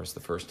 3 hours the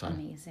first time.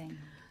 Amazing.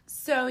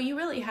 So you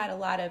really had a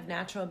lot of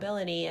natural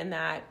ability in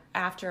that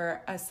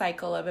after a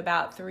cycle of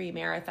about 3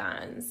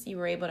 marathons, you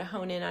were able to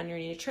hone in on your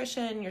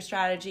nutrition, your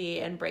strategy,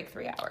 and break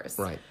 3 hours.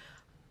 Right.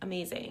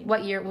 Amazing.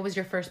 What was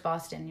your first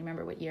Boston? You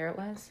remember what year it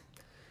was?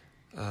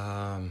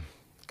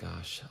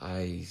 Gosh,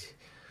 I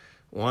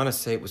want to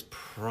say it was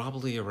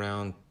probably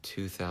around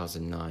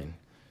 2009.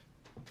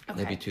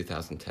 Okay. Maybe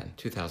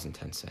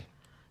 2010, say.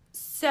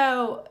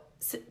 So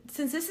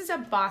since this is a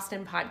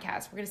Boston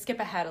podcast, we're going to skip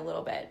ahead a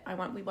little bit.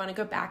 We want to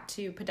go back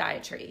to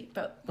podiatry,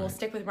 but we'll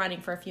stick with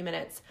running for a few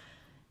minutes.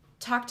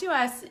 Talk to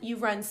us.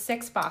 You've run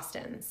 6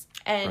 Bostons,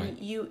 and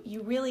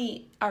you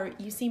really are.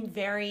 You seem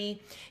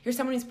you're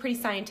someone who's pretty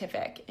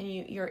scientific, and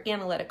you're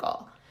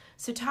analytical.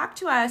 So talk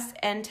to us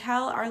and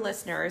tell our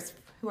listeners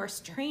who are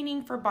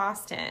training for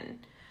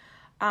Boston.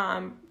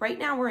 Right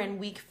now we're in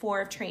week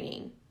 4 of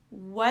training.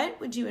 What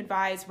would you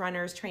advise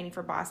runners training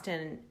for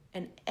Boston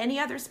and any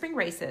other spring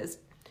races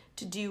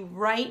to do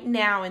right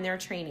now in their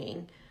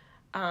training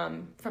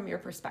from your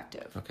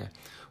perspective? Okay.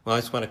 Well, I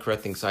just want to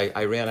correct things.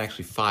 I ran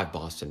actually 5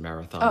 Boston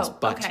marathons.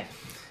 Oh, okay.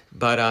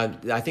 But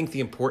I think the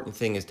important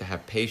thing is to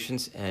have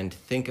patience and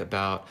think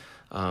about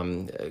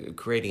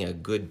creating a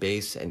good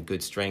base and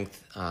good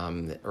strength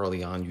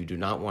early on. You do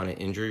not want to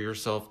injure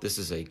yourself. This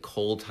is a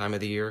cold time of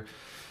the year.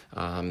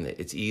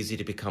 It's easy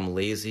to become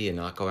lazy and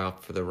not go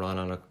out for the run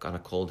on a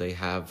cold day.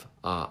 Have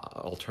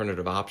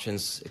alternative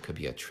options. It could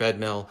be a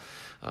treadmill.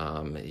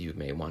 You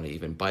may want to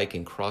even bike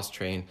and cross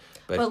train.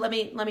 But let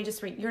me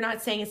just read. You're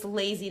not saying it's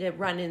lazy to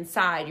run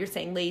inside. You're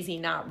saying lazy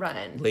not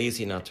run.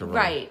 Lazy not to run.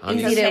 Right.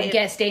 Easy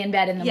to stay in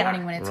bed in the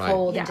morning when it's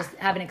cold and just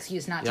have an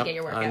excuse not to get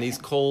your workout. On these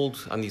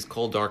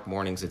cold, dark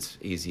mornings, it's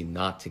easy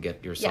not to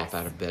get yourself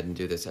out of bed and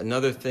do this.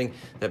 Another thing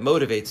that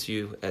motivates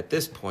you at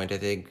this point, I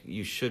think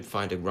you should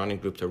find a running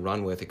group to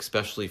run with,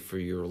 especially for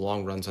your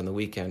long runs on the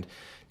weekend,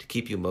 to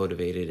keep you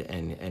motivated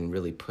and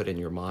really put in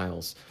your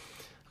miles.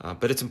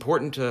 But it's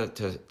important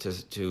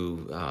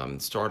to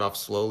start off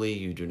slowly.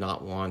 You do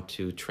not want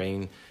to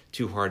train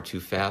too hard, too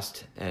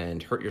fast,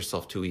 and hurt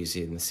yourself too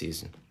easy in the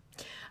season.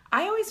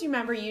 I always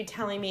remember you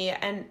telling me,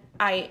 and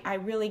I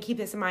really keep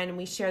this in mind, and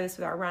we share this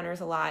with our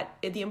runners a lot,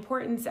 the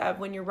importance of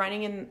when you're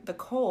running in the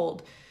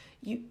cold,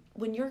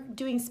 when you're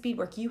doing speed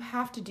work, you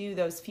have to do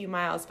those few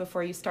miles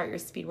before you start your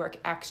speed work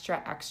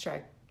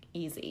extra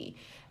easy.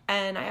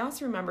 And I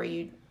also remember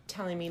you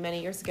telling me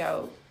many years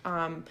ago,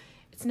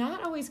 it's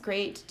not always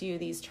great to do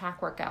these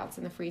track workouts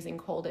in the freezing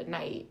cold at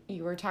night.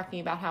 You were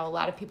talking about how a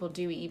lot of people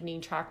do evening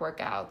track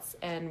workouts,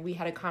 and we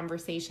had a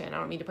conversation. I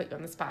don't mean to put you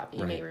on the spot, but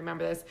you may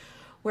remember this,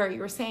 where you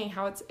were saying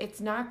how it's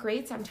not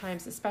great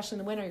sometimes, especially in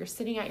the winter. You're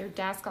sitting at your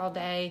desk all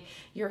day,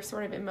 you're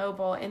sort of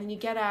immobile, and then you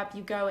get up,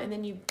 you go, and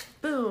then you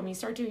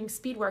start doing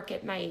speed work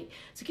at night.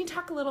 So can you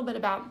talk a little bit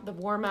about the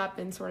warm up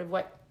and sort of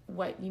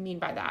what you mean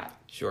by that?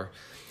 Sure.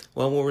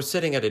 Well, when we're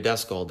sitting at a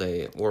desk all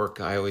day at work,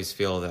 I always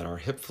feel that our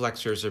hip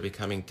flexors are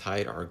becoming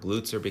tight, our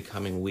glutes are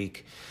becoming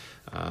weak,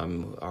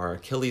 our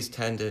Achilles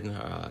tendon,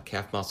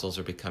 calf muscles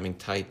are becoming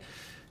tight,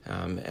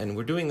 and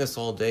we're doing this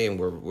all day, and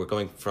we're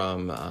going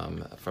from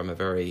a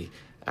very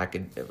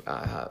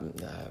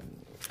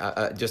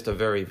just a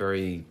very,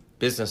 very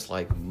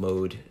business-like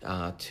mode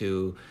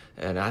to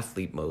an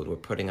athlete mode. We're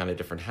putting on a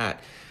different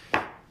hat.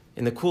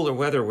 In the cooler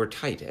weather, we're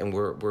tight, and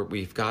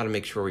we've got to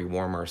make sure we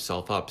warm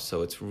ourselves up.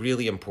 So it's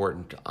really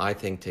important, I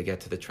think, to get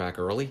to the track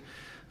early.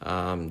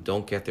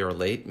 Don't get there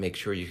late. Make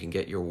sure you can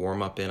get your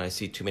warm-up in. I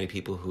see too many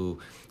people who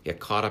get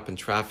caught up in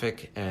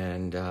traffic,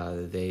 and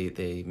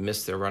they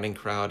miss their running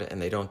crowd,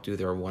 and they don't do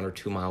their 1 or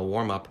 2 mile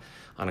warm-up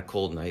on a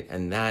cold night,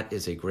 and that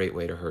is a great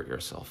way to hurt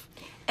yourself.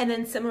 And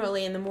then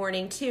similarly in the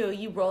morning, too,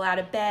 you roll out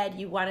of bed,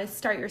 you want to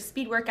start your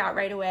speed workout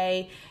right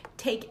away.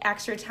 Take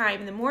extra time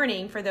in the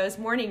morning for those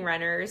morning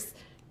runners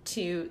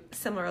to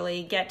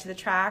similarly get to the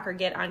track or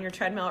get on your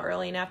treadmill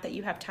early enough that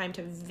you have time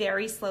to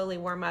very slowly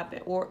warm up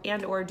or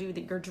do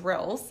your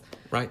drills.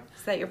 Right.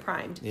 So that you're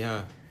primed.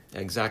 Yeah,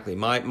 exactly.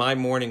 My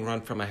morning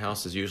run from my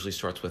house usually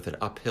starts with an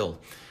uphill,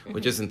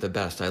 which isn't the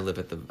best. I live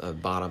at the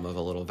bottom of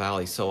a little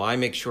valley. So I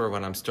make sure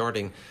when I'm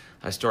starting,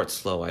 I start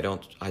slow.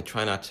 I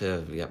try not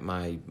to get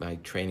my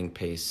training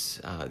pace,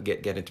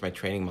 get into my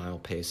training mile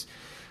pace.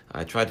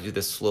 I try to do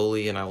this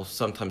slowly, and I'll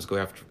sometimes go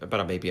after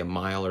about maybe a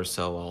mile or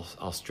so.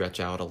 I'll stretch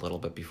out a little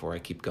bit before I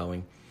keep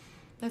going.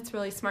 That's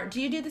really smart.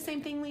 Do you do the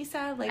same thing,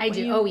 Lisa? I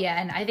do. Oh,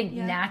 yeah. And I think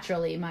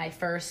naturally my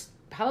first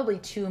probably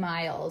 2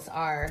 miles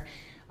are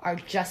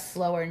just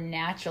slower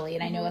naturally.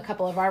 And I know a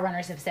couple of our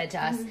runners have said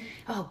to us,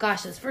 oh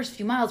gosh, those first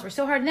few miles were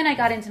so hard. And then I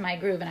got into my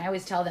groove, and I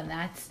always tell them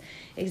that's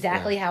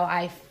exactly how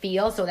I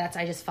feel. So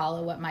I just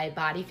follow what my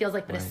body feels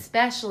like. But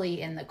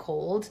especially in the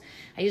cold,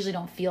 I usually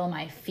don't feel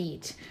my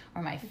feet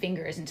or my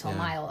fingers until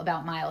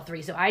about mile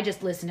 3. So I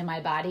just listen to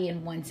my body,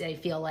 and once I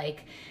feel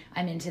like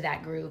I'm into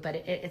that groove, but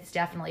it's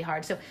definitely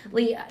hard. So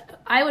Lee,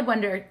 I would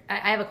wonder,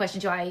 I have a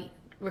question too. I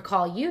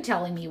recall you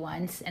telling me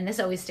once, and this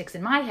always sticks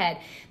in my head,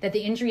 that the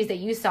injuries that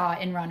you saw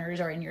in runners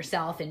or in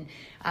yourself and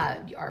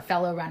our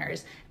fellow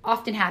runners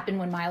often happen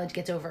when mileage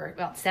gets over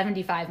about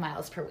 75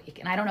 miles per week.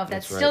 And I don't know if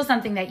that's still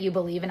something that you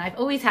believe, and I've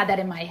always had that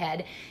in my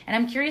head. And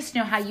I'm curious to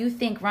know how you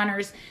think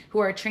runners who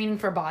are training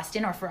for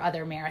Boston or for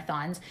other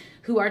marathons,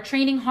 who are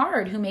training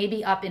hard, who may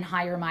be up in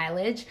higher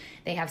mileage,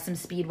 they have some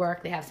speed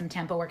work, they have some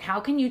tempo work, how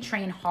can you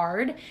train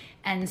hard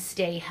and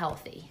stay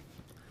healthy?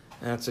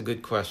 That's a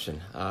good question.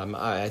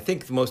 I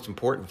think the most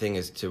important thing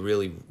is to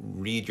really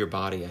read your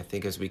body. I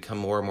think as we become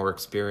more and more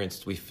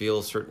experienced, we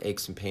feel certain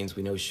aches and pains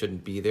we know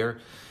shouldn't be there.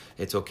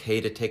 It's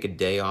okay to take a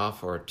day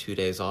off or 2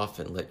 days off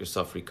and let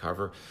yourself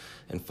recover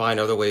and find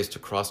other ways to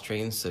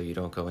cross-train so you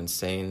don't go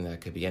insane. That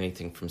could be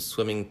anything from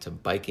swimming to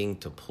biking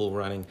to pool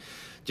running,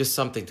 just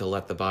something to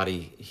let the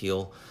body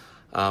heal.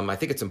 I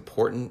think it's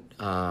important.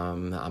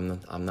 I'm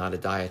not a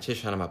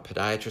dietitian, I'm a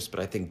podiatrist, but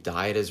I think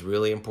diet is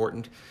really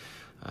important.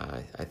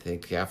 I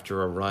think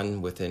after a run,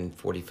 within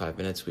 45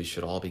 minutes, we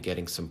should all be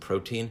getting some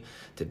protein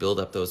to build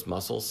up those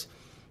muscles.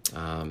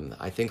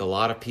 I think a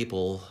lot of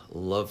people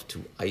love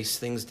to ice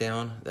things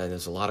down.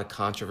 There's a lot of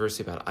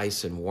controversy about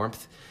ice and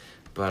warmth.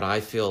 But I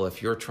feel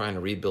if you're trying to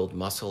rebuild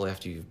muscle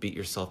after you've beat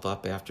yourself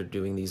up after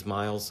doing these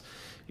miles,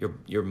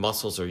 your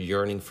muscles are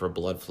yearning for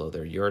blood flow.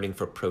 They're yearning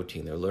for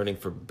protein. They're yearning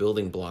for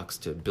building blocks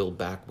to build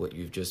back what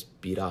you've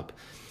just beat up.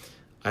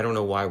 I don't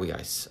know why we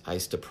ice.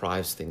 Ice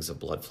deprives things of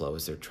blood flow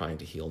as they're trying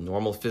to heal.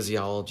 Normal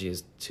physiology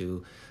is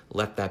to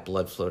let that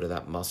blood flow to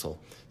that muscle.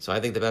 So I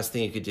think the best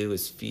thing you could do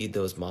is feed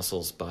those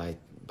muscles by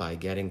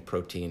getting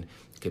protein.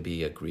 It could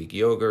be a Greek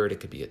yogurt, it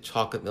could be a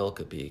chocolate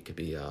milk, it could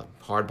be a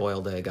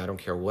hard-boiled egg. I don't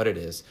care what it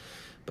is,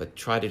 but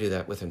try to do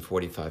that within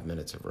 45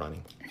 minutes of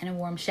running. And a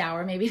warm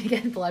shower maybe to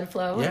get blood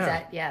flow.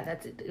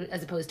 That's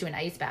as opposed to an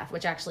ice bath,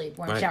 which actually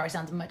warm shower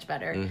sounds much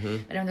better.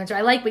 Mm-hmm.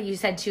 I like what you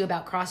said too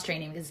about cross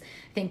training, because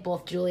I think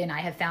both Julie and I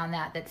have found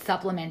that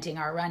supplementing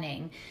our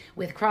running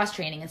with cross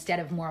training instead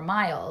of more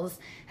miles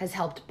has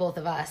helped both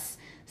of us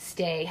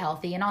stay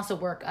healthy and also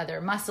work other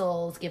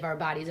muscles, give our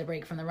bodies a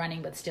break from the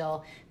running, but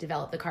still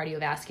develop the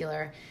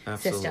cardiovascular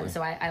system.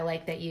 So I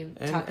like that you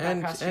talk about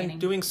cross-training.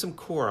 And doing some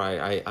core.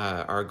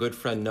 Our good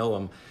friend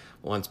Noam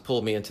once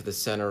pulled me into the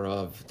center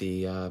of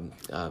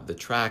the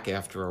track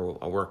after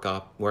a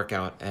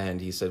workout,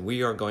 and he said,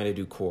 we are going to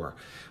do core.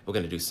 We're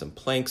going to do some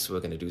planks, we're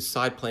going to do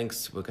side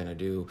planks, we're going to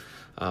do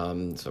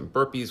some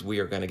burpees, we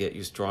are going to get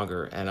you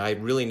stronger. And I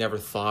really never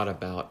thought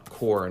about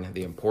core and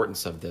the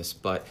importance of this,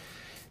 but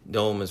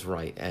Noam is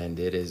right, and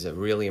it is a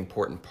really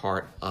important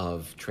part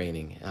of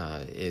training,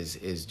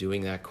 is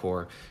doing that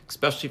core,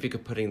 especially if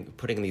you're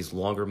putting these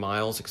longer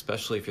miles,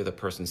 especially if you're the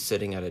person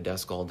sitting at a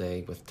desk all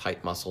day with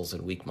tight muscles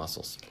and weak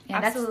muscles.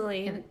 Yeah,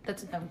 absolutely.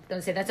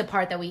 That's a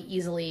part that we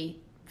easily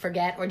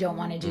forget or don't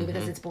want to do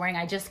because it's boring.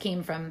 I just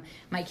came from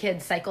my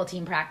kids' cycle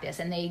team practice,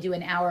 and they do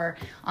an hour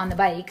on the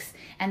bikes,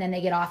 and then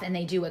they get off and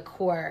they do a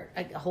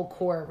whole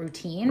core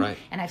routine. Right.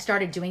 And I've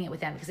started doing it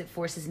with them because it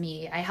forces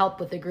me. I help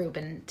with the group,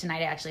 and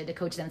tonight I actually had to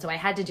coach them, so I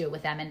had to do it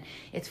with them, and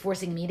it's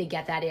forcing me to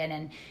get that in.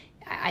 And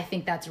I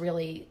think that's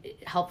really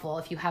helpful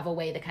if you have a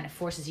way that kind of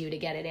forces you to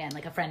get it in,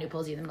 like a friend who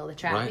pulls you in the middle of the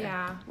track. Right.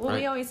 Yeah. Well,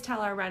 Right. we always tell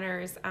our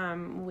runners,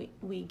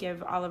 we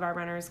give all of our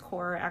runners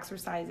core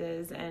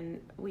exercises, and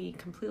we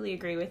completely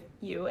agree with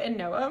you and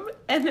Noam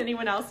and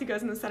anyone else who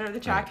goes in the center of the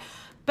track. Right.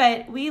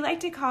 But we like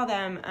to call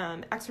them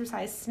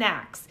exercise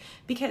snacks,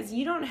 because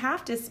you don't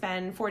have to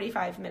spend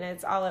 45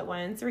 minutes all at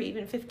once, or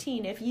even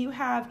 15. If you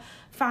have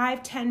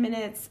 5-10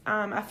 minutes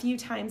a few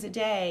times a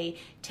day,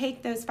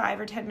 take those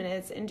 5 or 10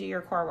 minutes and do your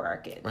core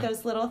work. Right.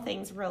 Those little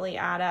things really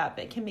add up.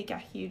 It can make a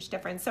huge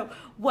difference. So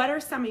what are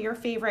some of your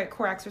favorite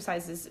core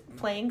exercises?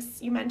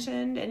 Planks, you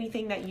mentioned.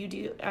 Anything that you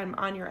do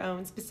on your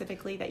own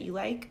specifically that you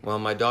like? Well,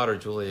 my daughter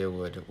Julia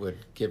would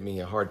give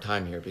me a hard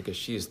time here because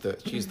she's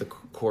the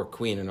core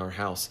queen in our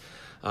house.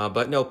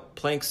 But no,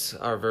 planks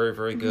are very,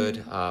 very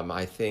good.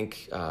 I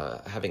think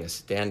having a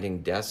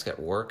standing desk at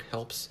work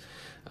helps,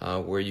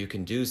 where you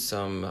can do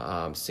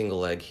some single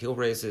leg heel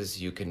raises.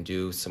 You can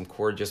do some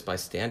core just by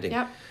standing.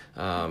 Yep.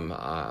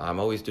 I'm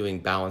always doing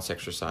balance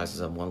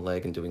exercises on one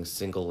leg and doing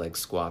single leg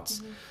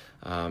squats.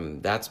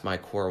 That's my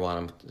core while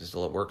I'm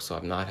still at work, so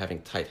I'm not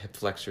having tight hip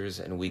flexors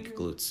and weak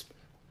glutes.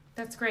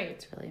 That's great.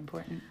 It's really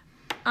important.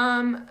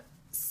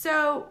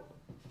 So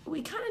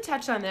we kind of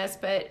touched on this,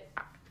 but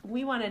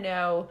we want to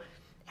know,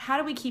 how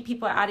do we keep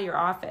people out of your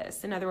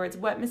office? In other words,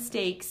 what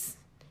mistakes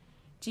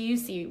do you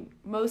see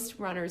most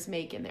runners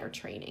make in their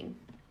training?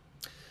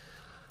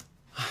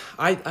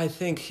 I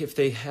think if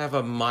they have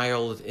a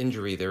mild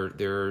injury,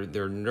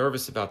 they're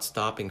nervous about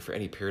stopping for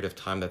any period of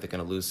time that they're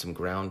going to lose some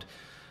ground,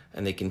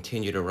 and they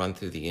continue to run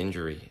through the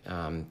injury.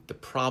 The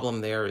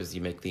problem there is you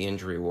make the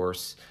injury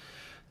worse.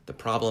 The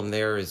problem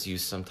there is you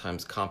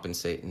sometimes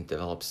compensate and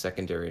develop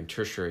secondary and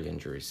tertiary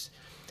injuries.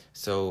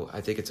 So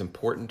I think it's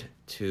important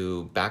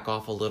to back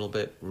off a little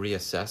bit,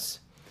 reassess.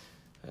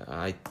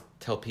 I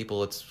tell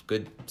people it's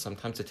good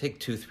sometimes to take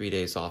 2-3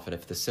 days off, and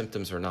if the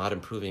symptoms are not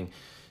improving,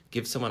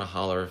 give someone a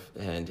holler,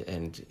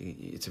 and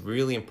it's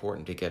really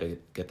important to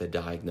get the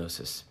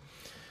diagnosis.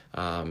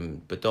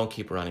 But don't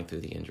keep running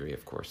through the injury,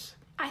 of course.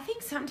 I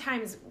think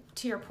sometimes,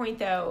 to your point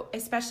though,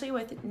 especially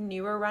with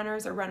newer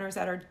runners or runners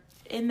that are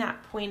in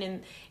that point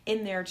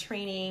in their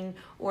training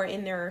or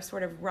in their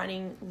sort of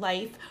running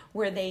life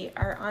where they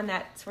are on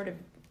that sort of,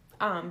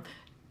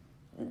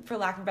 for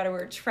lack of a better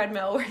word,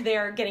 treadmill, where they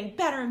are getting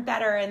better and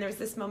better and there's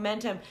this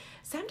momentum,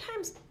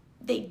 sometimes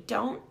they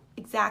don't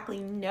exactly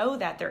know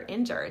that they're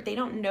injured. They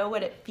don't know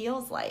what it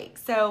feels like.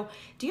 So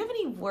do you have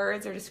any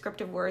words or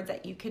descriptive words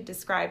that you could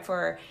describe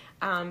for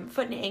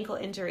foot and ankle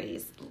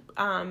injuries?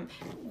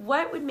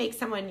 What would make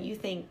someone, you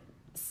think,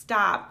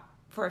 stop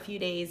for a few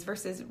days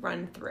versus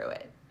run through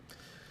it?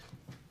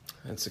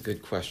 That's a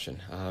good question.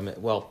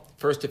 Well,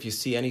 first, if you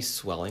see any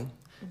swelling,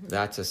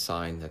 that's a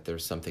sign that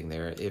there's something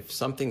there. If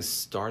something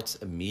starts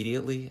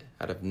immediately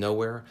out of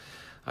nowhere,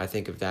 I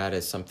think of that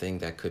as something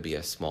that could be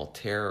a small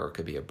tear or it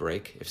could be a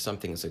break. If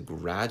something is a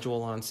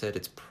gradual onset,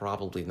 it's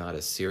probably not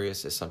as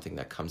serious as something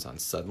that comes on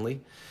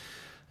suddenly.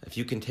 If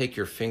you can take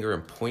your finger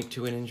and point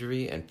to an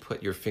injury and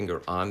put your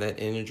finger on that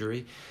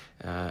injury,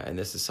 and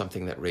this is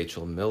something that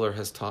Rachel Miller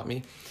has taught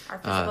me,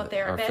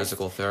 our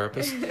physical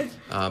therapist.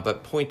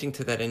 But pointing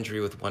to that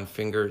injury with one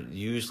finger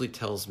usually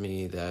tells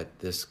me that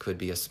this could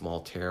be a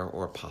small tear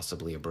or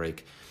possibly a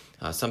break.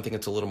 Something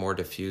that's a little more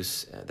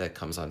diffuse that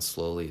comes on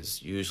slowly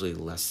is usually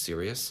less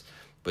serious,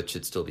 but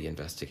should still be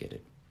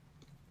investigated.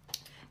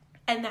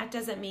 And that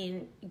doesn't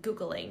mean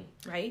Googling,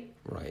 right?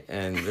 Right.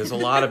 And there's a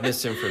lot of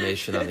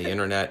misinformation on the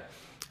internet.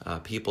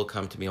 People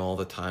come to me all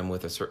the time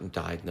with a certain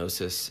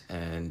diagnosis,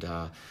 and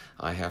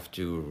I have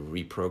to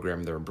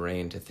reprogram their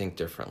brain to think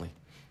differently.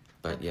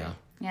 But Okay. yeah.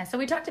 Yeah, so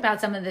we talked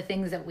about some of the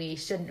things that we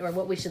should, or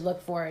what we should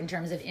look for in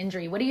terms of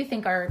injury. What do you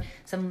think are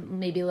some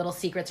maybe little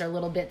secrets or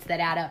little bits that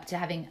add up to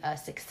having a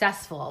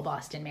successful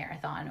Boston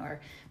Marathon or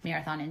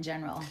marathon in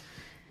general?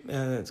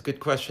 It's a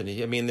good question.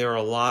 I mean, there are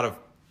a lot of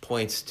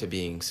points to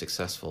being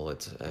successful.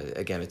 It's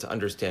again, it's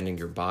understanding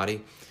your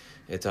body.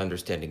 It's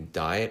understanding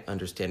diet,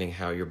 understanding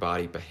how your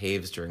body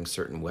behaves during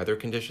certain weather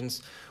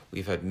conditions.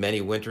 We've had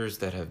many winters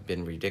that have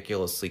been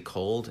ridiculously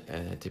cold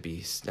and to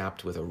be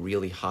snapped with a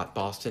really hot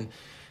Boston.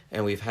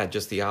 And we've had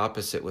just the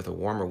opposite with a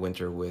warmer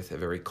winter with a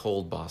very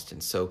cold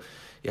Boston. So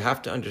you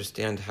have to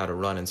understand how to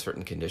run in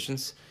certain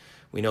conditions.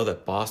 We know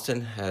that Boston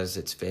has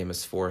its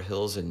famous 4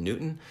 hills in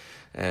Newton,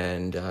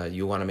 and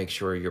you want to make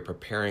sure you're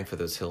preparing for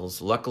those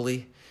hills.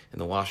 Luckily, in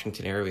the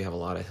Washington area, we have a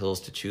lot of hills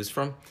to choose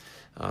from.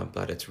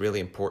 But it's really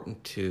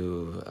important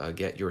to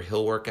get your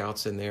hill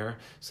workouts in there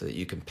so that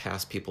you can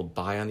pass people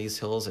by on these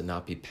hills and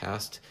not be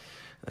passed.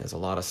 There's a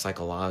lot of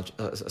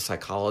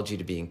psychology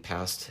to being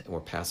passed or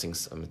passing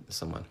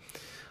someone.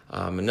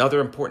 Another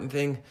important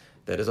thing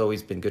that has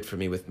always been good for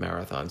me with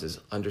marathons is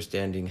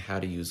understanding how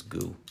to use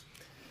goo.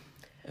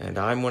 And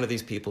I'm one of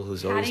these people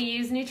who's How always... to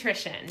use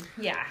nutrition.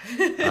 Yeah.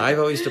 I've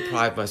always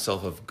deprived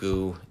myself of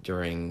goo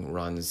during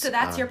runs. So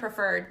that's your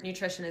preferred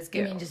nutrition is goo.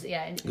 You mean just,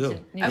 Goo.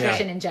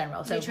 nutrition in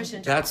general. So Nutrition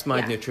in general. That's my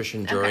Yeah.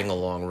 nutrition during a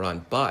long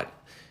run. But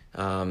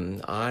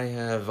I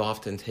have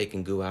often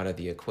taken goo out of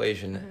the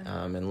equation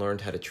and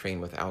learned how to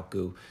train without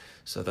goo,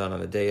 so that on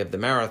the day of the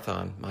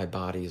marathon, my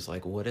body is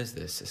like, what is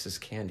this? This is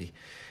candy.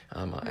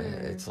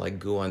 It's like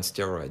goo on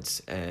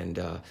steroids. And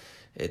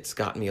it's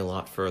gotten me a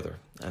lot further.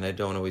 And I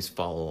don't always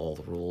follow all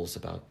the rules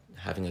about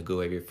having a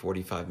goo every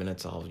 45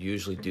 minutes. I'll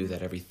usually do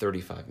that every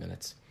 35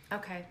 minutes.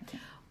 Okay.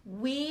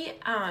 We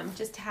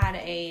just had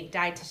a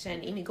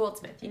dietitian, Amy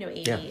Goldsmith, you know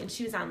Amy, Yeah. and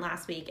she was on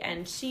last week,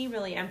 and she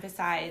really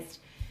emphasized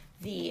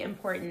the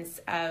importance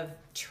of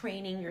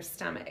training your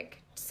stomach.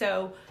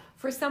 So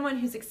for someone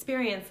who's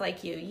experienced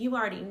like you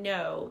already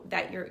know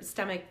that your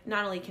stomach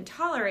not only can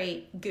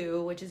tolerate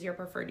goo, which is your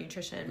preferred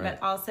nutrition, Right.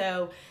 but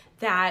also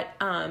that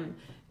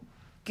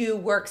goo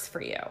works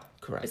for you.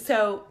 Correct.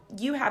 So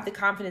you have the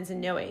confidence in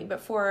knowing,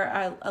 but for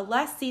a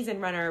less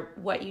seasoned runner,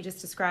 what you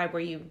just described,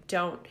 where you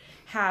don't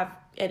have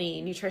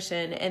any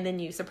nutrition and then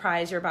you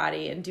surprise your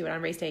body and do it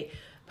on race day,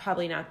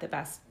 probably not the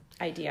best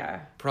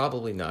idea.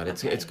 Probably not.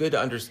 Okay. It's good to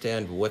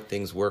understand what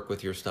things work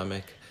with your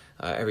stomach.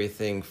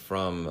 Everything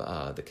from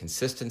the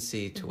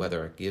consistency to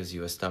whether it gives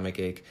you a stomach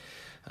ache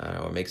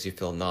or makes you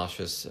feel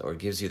nauseous or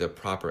gives you the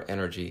proper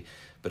energy.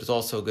 But it's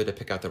also good to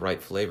pick out the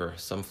right flavor.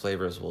 Some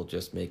flavors will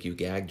just make you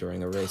gag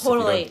during a race if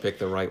Totally. you don't pick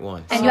the right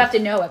one. And you have to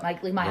know it,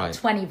 like mile Right.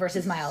 20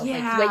 versus mile,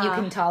 Yeah. like what you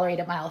can tolerate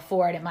at mile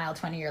 4, and at mile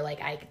 20, you're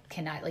like, I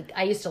cannot, like,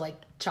 I used to like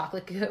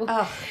chocolate goo.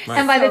 Oh,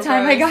 And by the so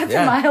time I gross. got to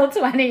Yeah. mile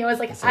 20, I was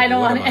like, It's I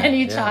don't what want am I?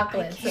 any Yeah.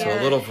 chocolate. I So can't.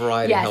 a little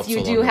variety Yes, helps you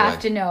along do the have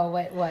way. to know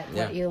what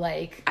Yeah. you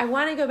like. I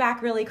want to go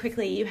back really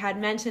quickly. You had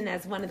mentioned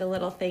as one of the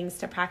little things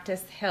to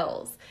practice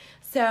hills.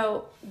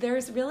 So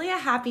there's really a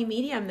happy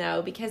medium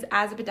though, because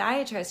as a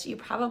podiatrist, you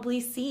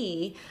probably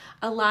see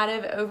a lot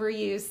of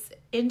overuse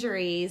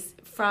injuries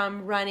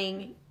from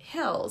running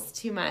hills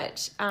too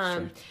much.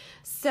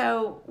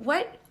 So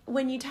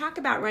when you talk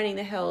about running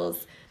the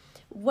hills,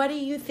 what do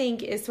you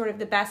think is sort of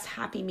the best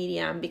happy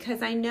medium?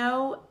 Because I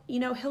know,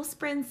 hill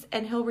sprints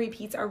and hill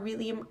repeats are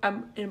really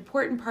an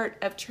important part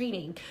of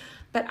training.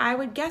 But I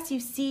would guess you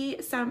see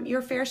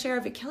your fair share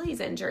of Achilles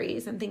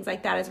injuries and things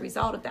like that as a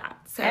result of that.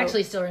 So I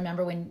actually still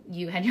remember when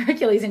you had your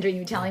Achilles injury,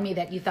 you telling me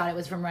that you thought it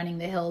was from running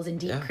the hills in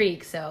Deep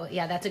Creek. So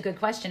yeah, that's a good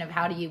question of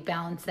how do you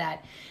balance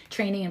that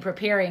training and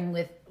preparing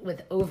with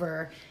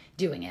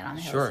overdoing it on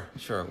the hills.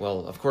 Sure.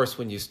 Well, of course,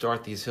 when you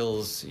start these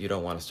hills, you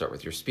don't want to start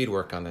with your speed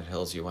work on the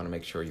hills. You want to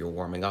make sure you're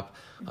warming up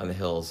on the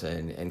hills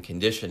and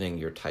conditioning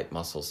your tight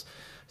muscles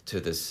to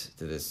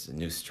this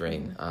new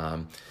strain.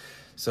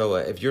 So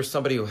if you're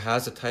somebody who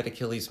has a tight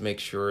Achilles, make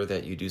sure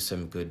that you do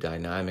some good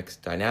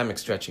dynamic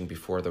stretching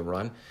before the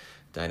run.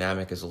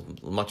 Dynamic is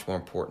much more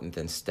important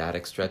than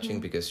static stretching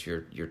because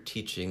you're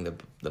teaching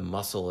the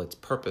muscle its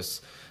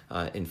purpose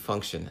in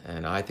function.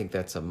 And I think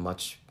that's a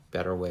much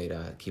better way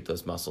to keep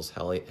those muscles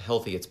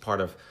healthy. It's part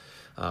of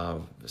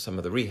some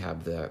of the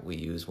rehab that we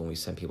use when we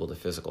send people to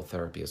physical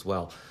therapy as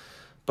well.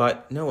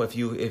 But no, if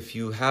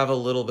you have a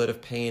little bit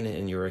of pain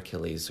in your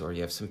Achilles or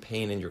you have some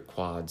pain in your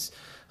quads,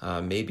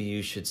 maybe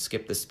you should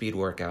skip the speed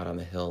workout on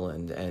the hill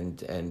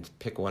and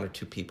pick one or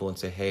two people and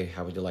say, hey,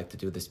 how would you like to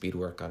do the speed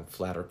work on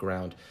flatter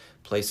ground?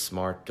 Play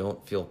smart.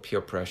 Don't feel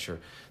peer pressure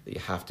that you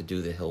have to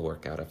do the hill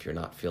workout if you're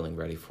not feeling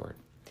ready for it.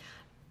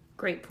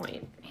 great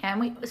point.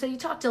 And so you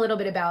talked a little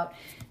bit about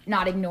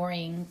not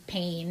ignoring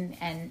pain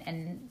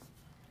and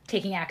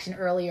taking action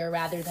earlier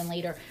rather than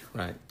later.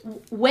 Right.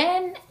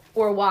 When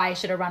or why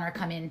should a runner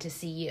come in to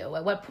see you?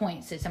 At what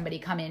point should somebody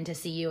come in to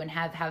see you and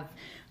have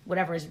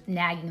whatever is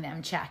nagging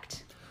them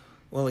checked?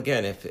 Well,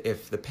 again,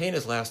 if the pain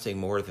is lasting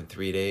more than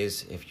 3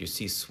 days, if you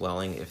see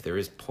swelling, if there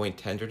is point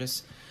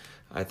tenderness,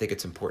 I think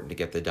it's important to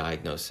get the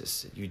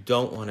diagnosis. You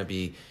don't want to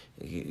be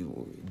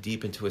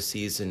deep into a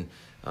season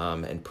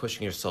and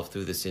pushing yourself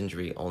through this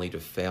injury only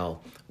to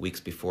fail weeks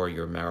before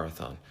your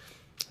marathon.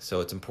 So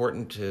it's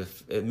important to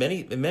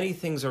many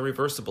things are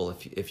reversible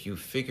if you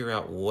figure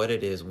out what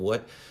it is,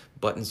 what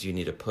buttons you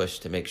need to push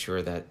to make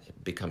sure that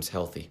it becomes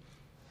healthy.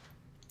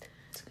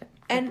 That's a good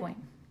And point.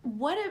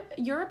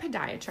 You're a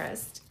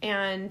podiatrist,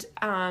 and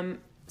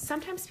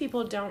sometimes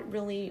people don't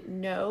really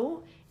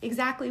know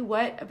exactly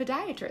what a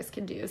podiatrist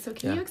can do. So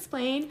can you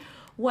explain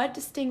what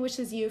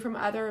distinguishes you from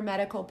other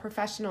medical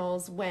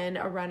professionals when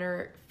a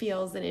runner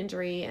feels an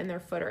injury in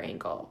their foot or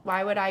ankle?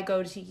 Why would I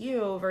go to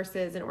you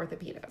versus an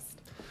orthopedist?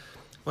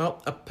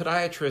 Well, a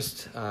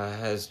podiatrist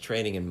has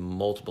training in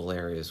multiple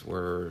areas.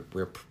 We're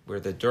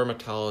the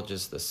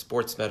dermatologist, the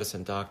sports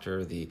medicine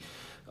doctor, the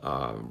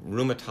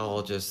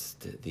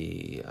rheumatologist,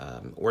 the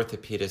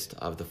orthopedist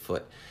of the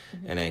foot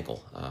and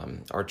ankle.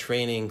 Our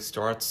training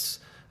starts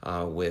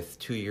with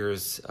 2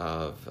 years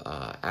of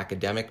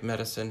academic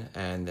medicine,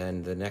 and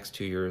then the next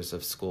 2 years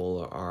of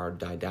school are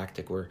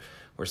didactic. We're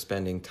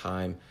spending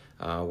time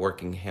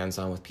working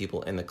hands-on with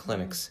people in the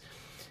clinics.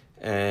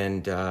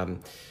 And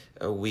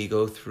we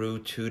go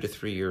through 2 to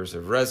 3 years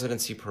of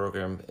residency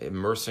program,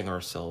 immersing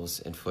ourselves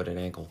in foot and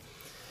ankle.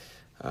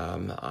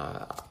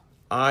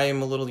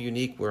 I'm a little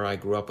unique where I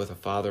grew up with a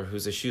father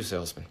who's a shoe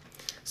salesman.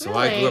 So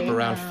I grew up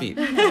around feet.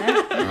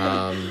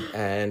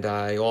 And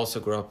I also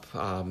grew up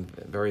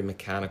very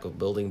mechanical,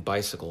 building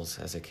bicycles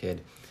as a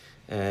kid.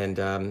 And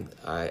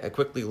I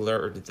quickly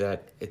learned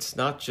that it's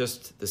not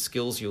just the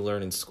skills you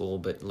learn in school,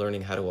 but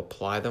learning how to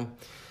apply them.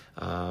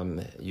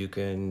 You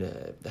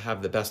can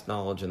have the best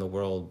knowledge in the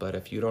world, but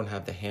if you don't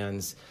have the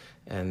hands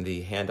and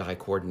the hand-eye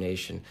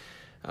coordination,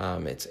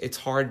 it's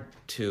hard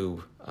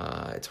to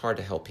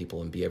help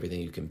people and be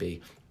everything you can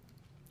be.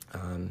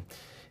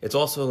 It's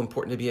also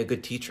important to be a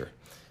good teacher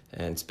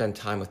and spend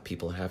time with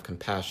people and have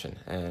compassion.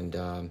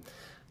 And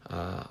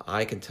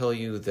I can tell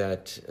you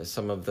that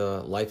some of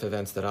the life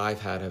events that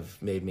I've had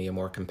have made me a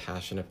more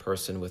compassionate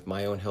person with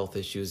my own health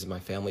issues and my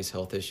family's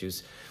health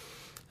issues.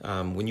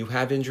 When you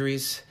have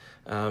injuries,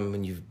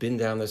 when you've been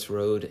down this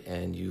road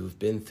and you've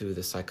been through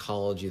the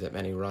psychology that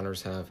many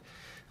runners have,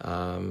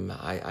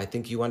 I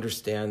think you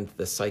understand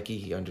the psyche,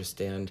 you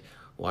understand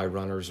why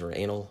runners are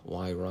anal,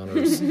 why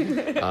runners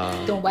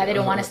why they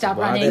don't want to stop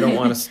running. Why they don't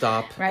want to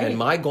stop. Right. And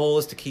my goal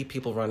is to keep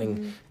people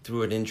running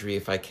through an injury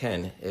if I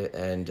can,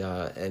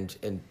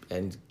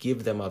 and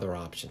give them other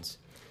options.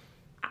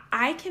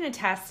 I can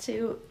attest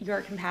to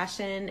your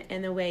compassion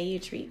and the way you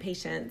treat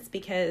patients,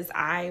 because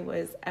I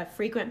was a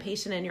frequent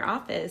patient in your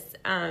office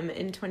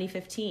in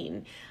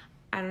 2015.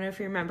 I don't know if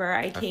you remember,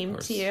 I came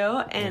to you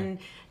and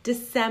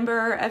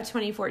December of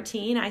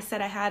 2014, I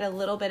said I had a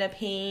little bit of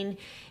pain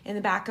in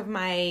the back of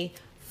my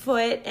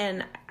foot,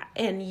 and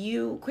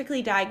you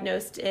quickly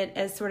diagnosed it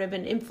as sort of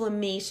an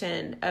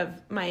inflammation of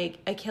my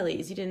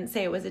Achilles. You didn't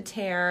say it was a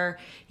tear.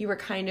 You were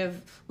kind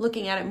of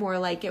looking at it more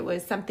like it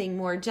was something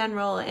more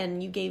general,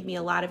 and you gave me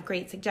a lot of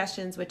great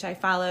suggestions, which I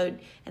followed,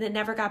 and it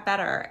never got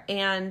better.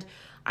 And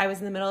I was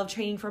in the middle of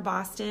training for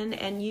Boston,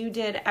 and you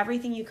did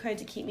everything you could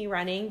to keep me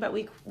running, but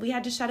we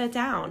had to shut it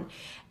down.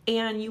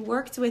 And you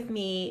worked with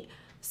me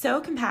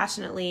so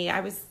compassionately. I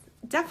was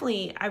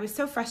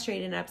so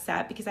frustrated and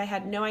upset because I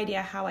had no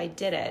idea how I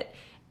did it.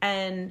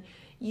 And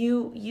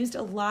you used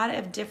a lot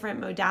of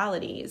different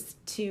modalities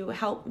to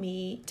help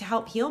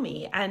heal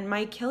me. And my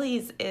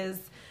Achilles is,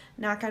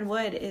 knock on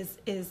wood,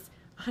 is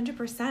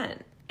 100%.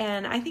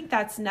 And I think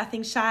that's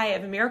nothing shy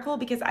of a miracle,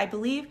 because I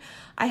believe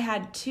I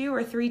had 2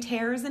 or 3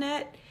 tears in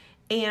it.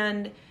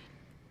 And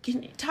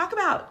can you talk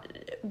about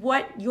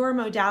what your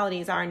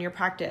modalities are in your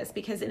practice?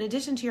 Because in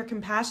addition to your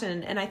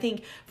compassion, and I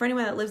think for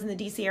anyone that lives in the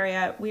DC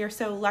area, we are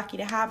so lucky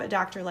to have a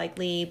doctor like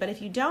Lee. But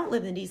if you don't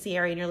live in the DC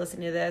area and you're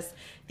listening to this,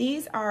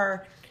 these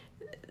are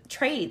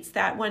traits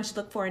that one should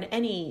look for in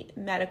any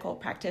medical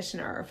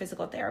practitioner or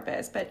physical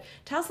therapist. But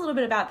tell us a little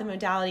bit about the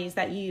modalities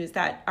that you use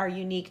that are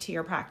unique to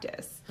your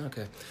practice.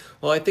 Okay.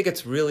 Well, I think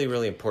it's really,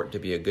 really important to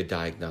be a good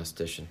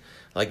diagnostician.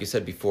 Like you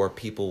said before,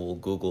 people will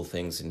Google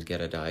things and get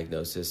a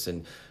diagnosis.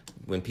 And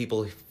when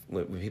people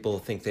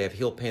think they have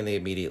heel pain, they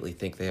immediately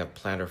think they have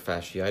plantar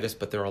fasciitis.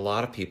 But there are a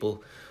lot of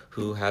people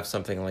who have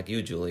something like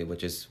you, Julie,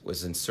 was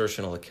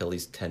insertional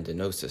Achilles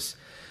tendinosis,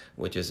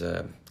 which is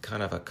a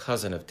kind of a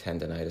cousin of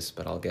tendinitis,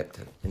 but I'll get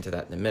into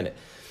that in a minute.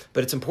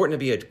 But it's important to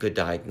be a good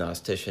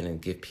diagnostician and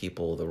give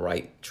people the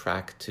right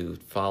track to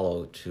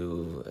follow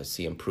to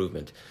see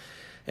improvement.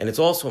 And it's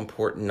also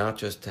important not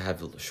just to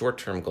have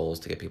short-term goals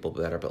to get people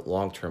better, but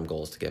long-term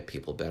goals to get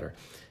people better.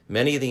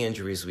 Many of the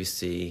injuries we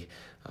see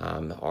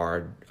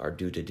are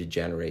due to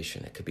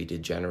degeneration. It could be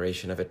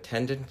degeneration of a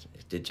tendon,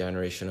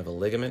 degeneration of a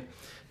ligament,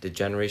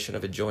 degeneration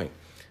of a joint.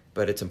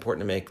 But it's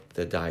important to make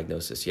the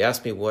diagnosis. You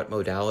asked me what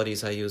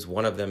modalities I use.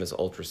 One of them is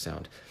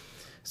ultrasound.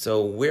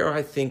 So where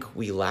I think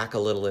we lack a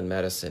little in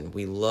medicine,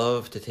 we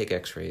love to take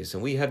x-rays,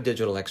 and we have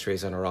digital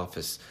x-rays in our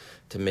office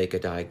to make a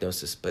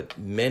diagnosis. But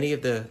many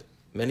of the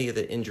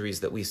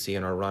injuries that we see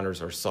in our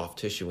runners are soft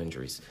tissue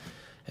injuries.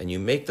 And you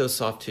make those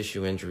soft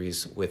tissue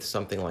injuries with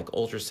something like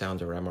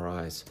ultrasound or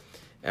MRIs.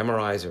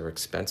 MRIs are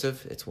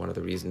expensive. It's one of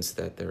the reasons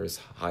that there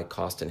is high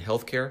cost in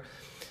healthcare.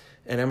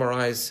 And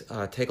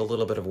MRIs take a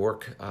little bit of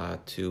work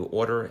to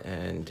order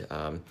and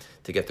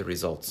to get the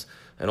results.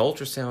 An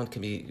ultrasound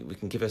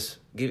can give us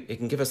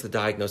the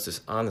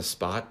diagnosis on the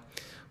spot.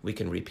 We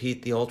can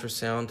repeat the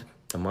ultrasound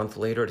a month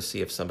later to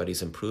see if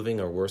somebody's improving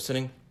or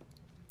worsening.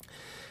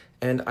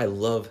 And I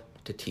love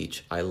to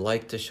teach. I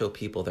like to show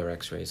people their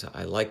x-rays.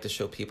 I like to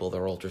show people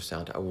their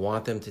ultrasound. I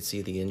want them to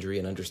see the injury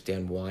and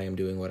understand why I'm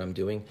doing what I'm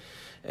doing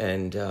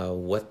and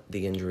what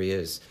the injury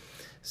is.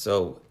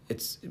 So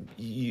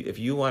if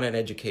you want an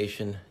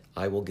education,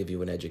 I will give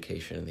you an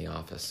education in the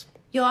office.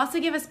 You'll also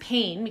give us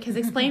pain, because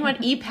explain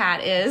what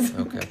EPAT is,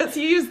 Okay. because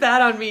you used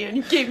that on me and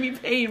you gave me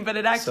pain, but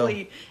it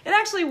actually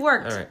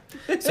worked. All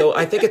right. So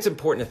I think it's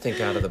important to think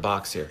out of the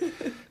box here.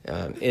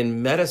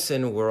 In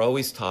medicine, we're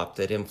always taught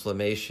that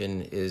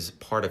inflammation is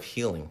part of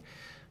healing.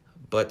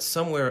 But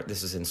somewhere,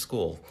 this is in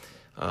school,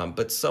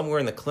 but somewhere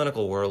in the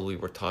clinical world, we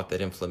were taught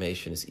that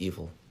inflammation is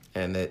evil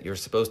and that you're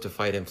supposed to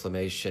fight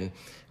inflammation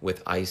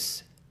with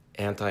ice,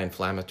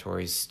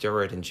 anti-inflammatories,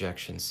 steroid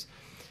injections.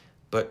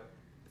 But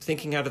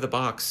thinking out of the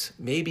box,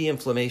 maybe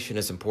inflammation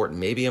is important.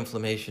 Maybe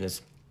inflammation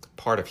is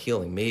part of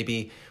healing.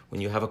 Maybe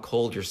when you have a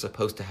cold, you're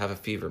supposed to have a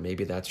fever.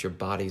 Maybe that's your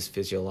body's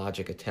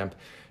physiologic attempt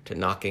to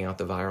knocking out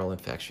the viral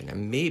infection.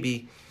 And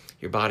maybe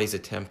your body's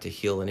attempt to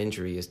heal an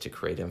injury is to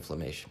create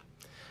inflammation.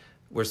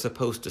 We're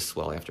supposed to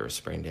swell after a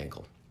sprained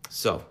ankle.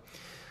 So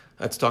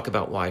let's talk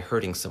about why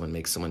hurting someone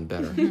makes someone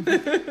better.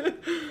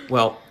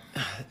 Well,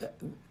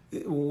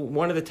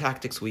 one of the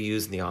tactics we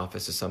use in the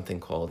office is something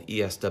called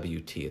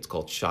ESWT. It's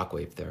called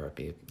shockwave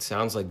therapy. It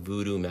sounds like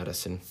voodoo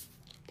medicine.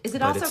 Is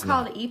it also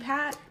called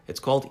EPAT? It's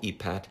called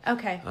EPAT,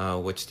 okay.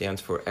 Which stands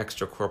for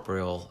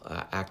extracorporeal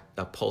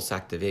pulse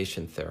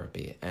activation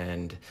therapy.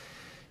 And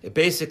it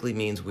basically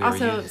means we're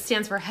also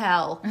stands for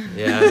hell.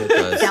 Yeah, it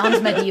does.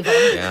 Sounds medieval.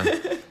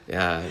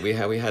 Yeah.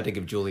 We had to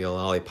give Julie a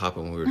lollipop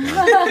when we were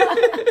done.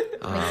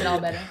 Makes it all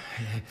better.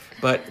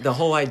 But the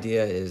whole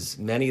idea is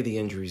many of the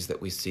injuries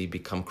that we see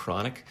become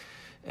chronic,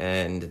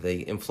 and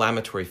the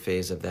inflammatory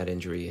phase of that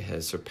injury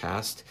has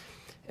surpassed.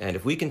 And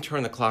if we can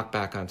turn the clock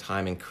back on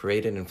time and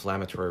create an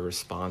inflammatory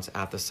response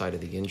at the site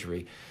of the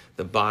injury,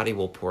 the body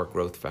will pour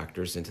growth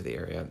factors into the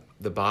area.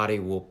 The body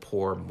will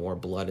pour more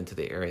blood into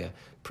the area,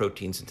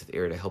 proteins into the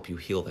area to help you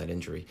heal that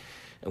injury.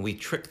 And we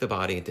trick the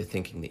body into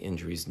thinking the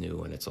injury is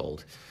new and it's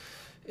old.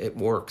 It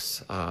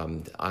works.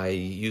 I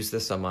use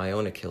this on my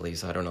own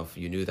Achilles. I don't know if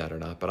you knew that or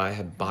not, but I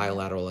had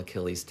bilateral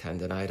Achilles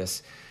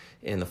tendonitis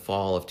in the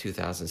fall of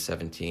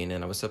 2017,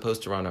 and I was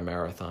supposed to run a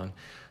marathon,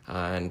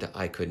 and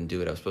I couldn't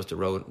do it. I was supposed to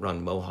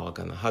run Mohawk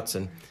on the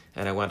Hudson,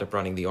 and I wound up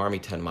running the Army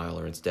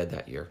 10-miler instead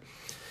that year.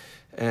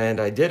 And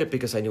I did it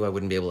because I knew I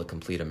wouldn't be able to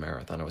complete a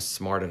marathon. I was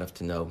smart enough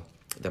to know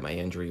that my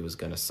injury was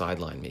going to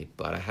sideline me.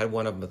 But I had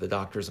one of the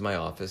doctors in my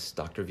office,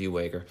 Dr.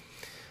 Vuewager,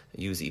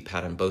 use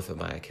EPAT on both of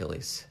my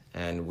Achilles.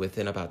 And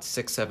within about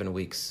 6-7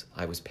 weeks,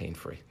 I was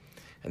pain-free.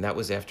 And that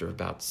was after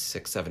about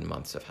 6-7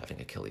 months of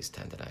having Achilles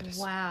tendonitis.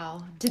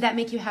 Wow. Did that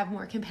make you have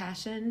more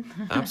compassion?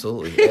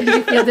 Absolutely.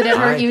 Did it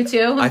hurt you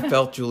too? I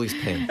felt Julie's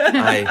pain.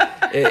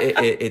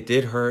 It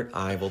did hurt.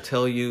 I will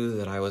tell you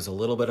that I was a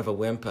little bit of a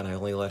wimp, and I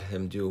only let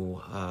him do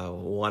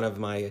one of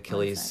my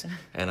Achilles,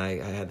 and I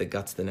had the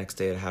guts the next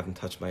day to have him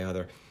touch my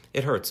other.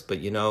 It hurts, but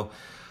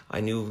I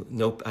knew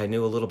a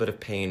little bit of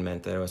pain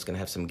meant that I was going to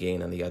have some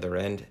gain on the other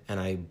end, and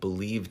I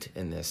believed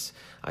in this.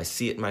 I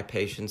see it in my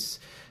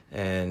patients,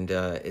 and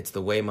it's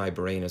the way my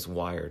brain is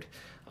wired.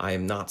 I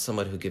am not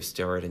someone who gives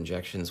steroid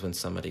injections when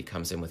somebody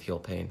comes in with heel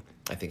pain.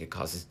 I think it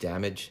causes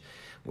damage.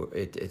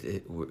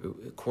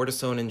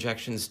 Cortisone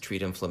injections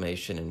treat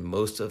inflammation, and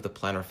most of the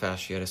plantar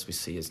fasciitis we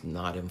see is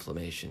not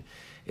inflammation.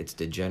 It's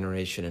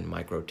degeneration and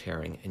micro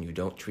tearing, and you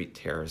don't treat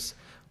tears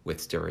with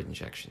steroid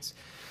injections.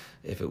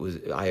 If it was,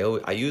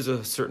 I use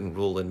a certain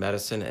rule in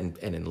medicine and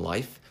in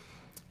life,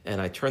 and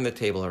I turn the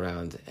table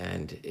around,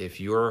 and if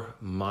you're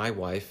my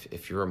wife,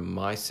 if you're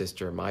my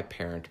sister, my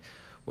parent,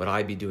 would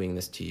I be doing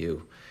this to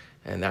you?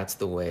 And that's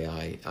the way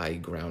I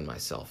ground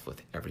myself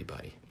with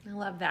everybody. I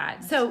love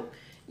that. So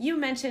you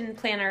mentioned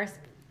plantar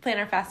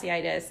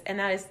fasciitis, and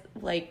that is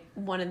like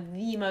one of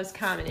the most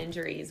common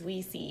injuries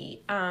we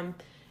see.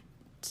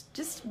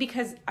 Just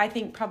because I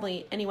think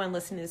probably anyone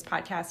listening to this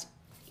podcast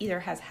either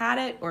has had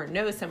it or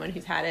knows someone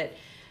who's had it.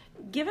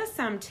 Give us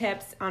some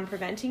tips on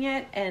preventing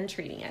it and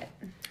treating it.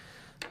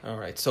 All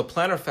right. So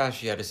plantar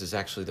fasciitis is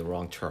actually the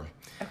wrong term.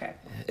 Okay.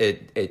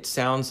 It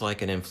sounds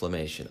like an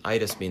inflammation.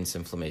 Itis means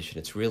inflammation.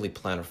 It's really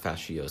plantar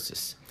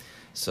fasciosis.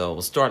 So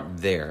we'll start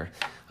there.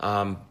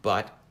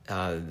 But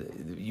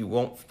you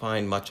won't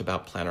find much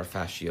about plantar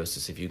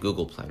fasciosis if you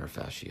Google plantar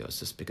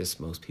fasciosis, because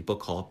most people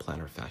call it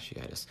plantar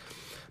fasciitis.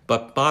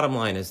 But bottom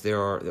line is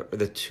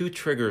the two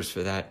triggers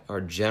for that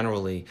are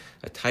generally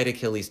a tight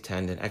Achilles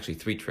tendon, actually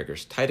 3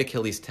 triggers: tight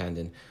Achilles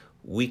tendon,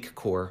 weak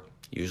core,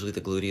 usually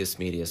the gluteus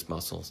medius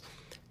muscles,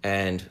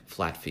 and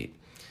flat feet.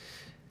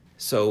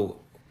 So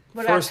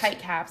what about tight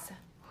calves?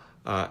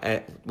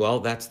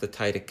 Well, that's the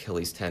tight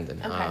Achilles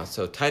tendon. Okay.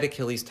 So tight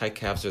Achilles, tight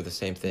calves are the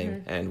same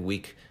thing, and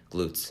weak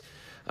glutes,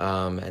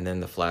 and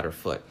then the flatter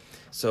foot.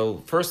 So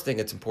first thing,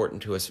 it's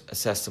important to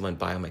assess someone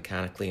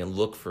biomechanically and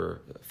look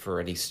for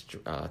any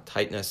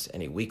tightness,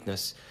 any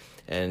weakness,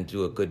 and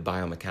do a good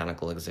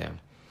biomechanical exam.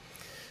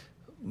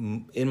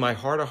 In my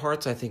heart of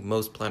hearts, I think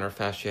most plantar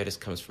fasciitis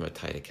comes from a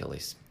tight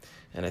Achilles.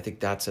 And I think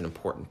that's an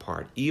important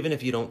part. Even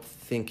if you don't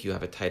think you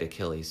have a tight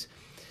Achilles,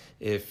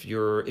 if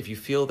you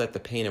feel that the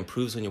pain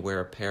improves when you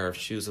wear a pair of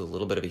shoes with a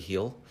little bit of a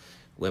heel,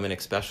 women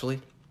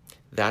especially,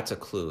 that's a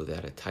clue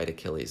that a tight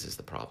Achilles is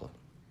the problem.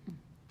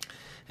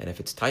 And if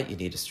it's tight, you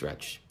need to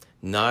stretch.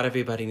 Not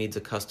everybody needs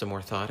a custom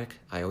orthotic.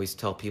 I always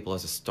tell people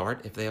as a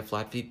start, if they have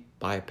flat feet,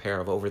 buy a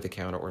pair of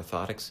over-the-counter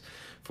orthotics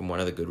from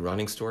one of the good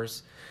running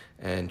stores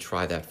and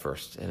try that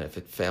first. And if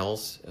it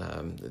fails,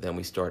 then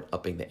we start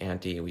upping the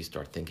ante and we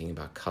start thinking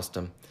about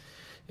custom.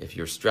 If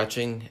you're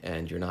stretching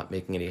and you're not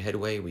making any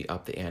headway, we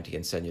up the ante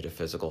and send you to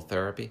physical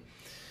therapy.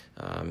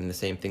 And the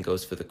same thing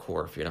goes for the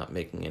core. If you're not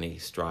making any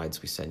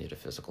strides, we send you to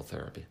physical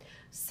therapy.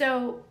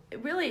 So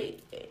really,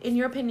 in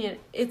your opinion,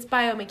 it's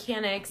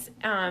biomechanics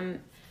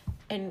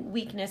and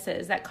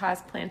weaknesses that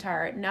cause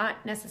plantar,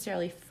 not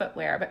necessarily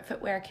footwear, but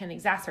footwear can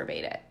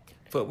exacerbate it.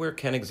 Footwear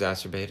can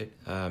exacerbate it.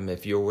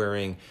 If you're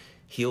wearing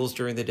heels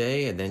during the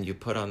day and then you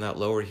put on that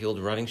lower heeled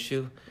running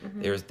shoe,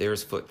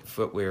 there's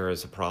footwear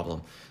is a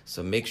problem.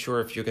 So make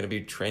sure if you're going to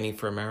be training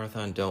for a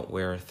marathon, don't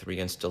wear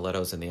 3-inch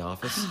stilettos in the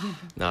office.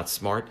 Not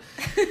smart.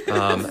 This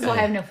is why I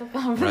have no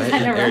football. Right? I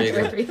never There run you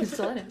for go. 3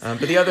 stilettos.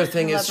 But the other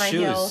thing is love my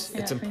shoes. heels.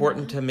 It's Yeah,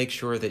 important to make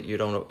sure that you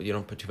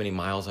don't put too many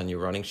miles on your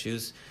running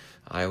shoes.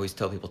 I always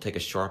tell people take a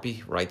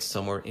Sharpie, write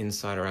somewhere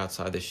inside or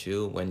outside the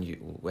shoe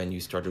when you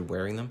started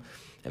wearing them.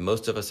 And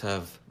most of us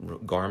have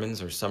Garmin's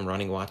or some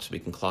running watch so we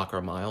can clock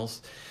our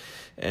miles.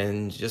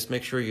 And just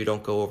make sure you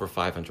don't go over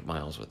 500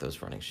 miles with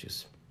those running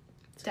shoes.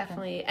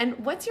 Definitely.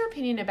 And what's your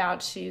opinion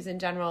about shoes in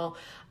general?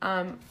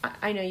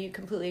 I know you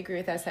completely agree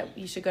with us that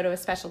you should go to a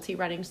specialty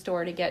running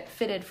store to get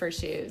fitted for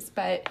shoes,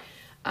 but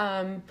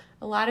a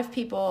lot of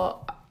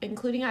people,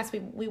 including us,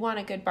 we want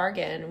a good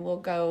bargain. We'll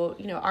go,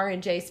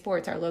 R&J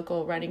Sports, our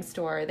local running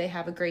store. They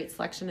have a great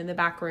selection in the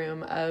back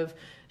room of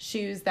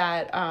shoes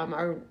that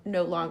are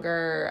no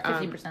longer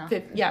 50% off.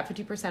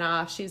 50%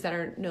 off. Shoes that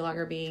are no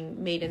longer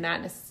being made in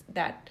that It's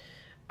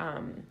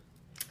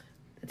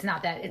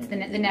not that. It's the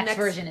next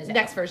version is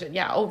next out. version.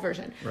 Yeah, old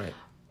version. Right.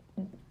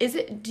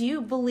 Do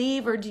you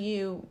believe or do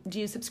you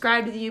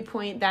subscribe to the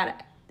viewpoint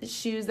that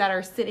shoes that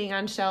are sitting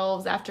on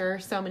shelves after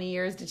so many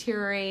years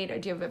deteriorate, or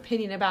do you have an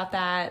opinion about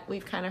that?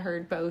 We've kind of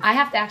heard both. I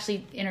have to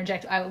actually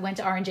interject. I went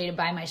to R&J to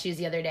buy my shoes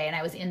the other day, and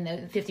I was in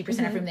the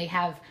 50% off room. They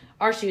have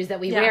our shoes that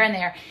we wear in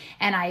there.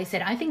 And I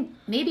said, I think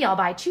maybe I'll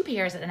buy 2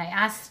 pairs. And I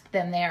asked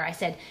them there, I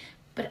said,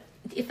 but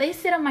if they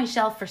sit on my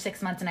shelf for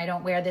 6 months and I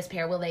don't wear this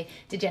pair, will they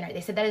degenerate?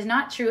 They said that is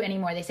not true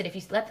anymore. They said if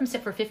you let them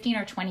sit for 15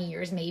 or 20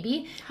 years,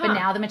 maybe. But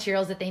now the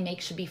materials that they make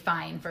should be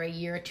fine for a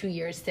year or 2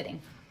 years sitting.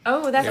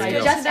 Oh, that's There you good.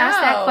 go. Just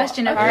asked that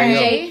question of Okay.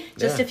 R&J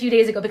just Yeah. a few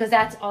days ago, because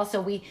that's also,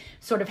 we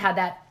sort of had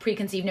that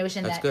preconceived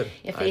notion That's that good.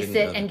 if I they didn't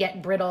sit know and that.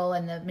 get brittle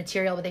and the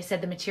material, but they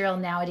said the material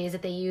nowadays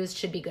that they use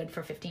should be good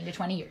for 15 to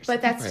 20 years.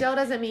 But that Right. still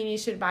doesn't mean you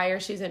should buy your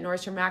shoes at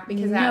Nordstrom Rack,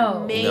 because No.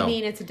 that may No.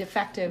 mean it's a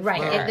defective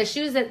right, pair. the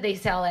shoes that they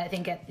sell, I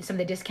think at some of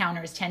the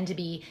discounters tend to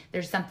be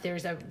they're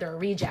a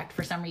reject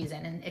for some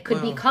reason, and it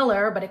could be Well-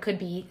 color, but it could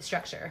be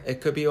structure.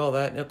 It could be all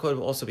that, and it could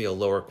also be a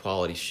lower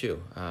quality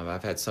shoe.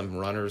 I've had some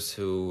runners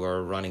who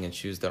are running in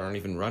shoes that aren't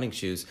even running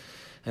shoes,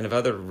 and have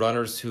other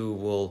runners who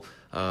will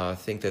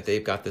think that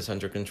they've got this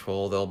under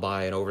control. They'll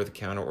buy an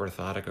over-the-counter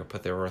orthotic or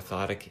put their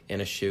orthotic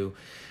in a shoe,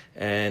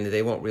 and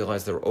they won't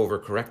realize they're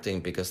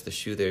overcorrecting because the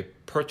shoe they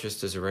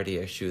purchased is already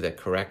a shoe that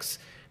corrects.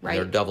 And Right.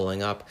 they're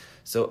doubling up.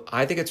 So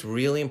I think it's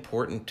really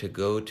important to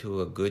go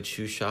to a good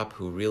shoe shop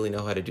who really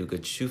know how to do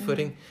good shoe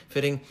fitting,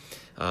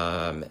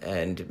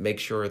 and make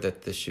sure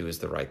that the shoe is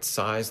the right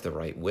size, the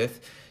right width.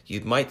 You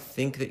might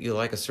think that you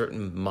like a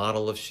certain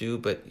model of shoe,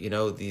 but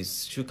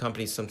these shoe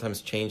companies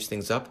sometimes change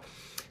things up,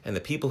 and the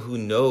people who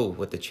know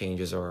what the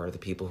changes are the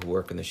people who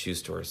work in the shoe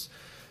stores.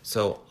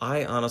 So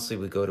I honestly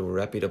would go to a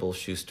reputable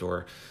shoe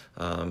store,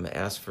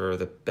 ask for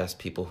the best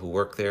people who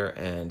work there,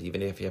 and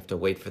even if you have to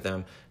wait for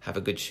them, have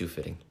a good shoe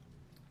fitting.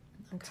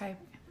 Okay.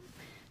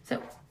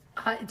 So,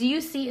 do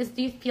you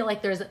feel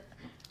like there's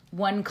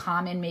one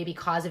common maybe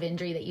cause of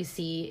injury that you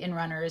see in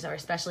runners, or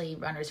especially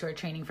runners who are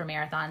training for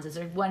marathons? Is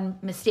there one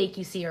mistake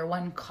you see, or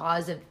one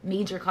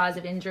major cause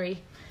of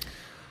injury?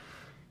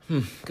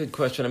 Good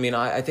question. I mean,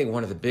 I think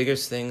one of the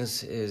biggest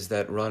things is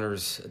that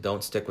runners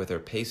don't stick with their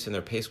pace in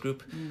their pace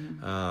group.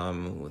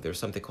 There's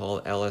something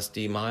called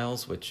LSD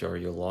miles, which are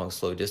your long,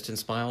 slow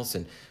distance miles,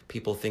 and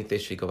people think they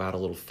should go out a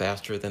little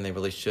faster than they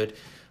really should.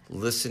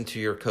 Listen to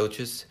your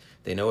coaches.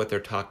 They know what they're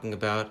talking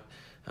about.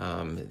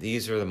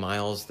 These are the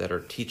miles that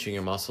are teaching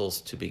your muscles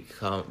to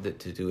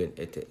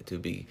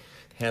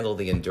handle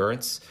the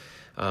endurance.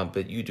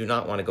 But you do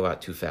not want to go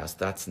out too fast.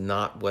 That's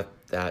not what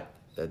that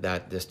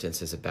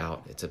distance is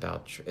about.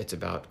 It's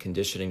about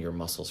conditioning your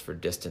muscles for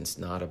distance,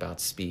 not about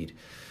speed.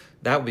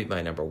 That would be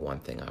my number one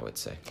thing, I would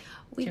say.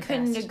 We Too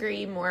couldn't fast.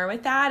 agree more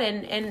with that.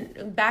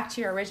 And back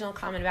to your original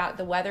comment about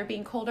the weather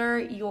being colder,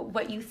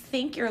 what you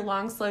think your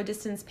long, slow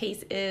distance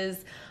pace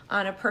is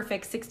on a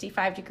perfect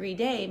 65-degree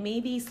day may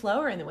be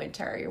slower in the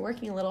winter. You're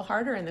working a little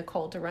harder in the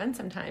cold to run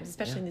sometimes,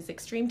 especially in these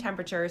extreme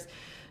temperatures.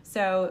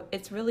 So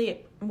it's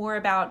really more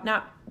about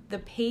not the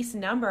pace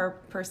number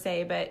per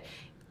se, but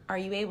are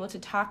you able to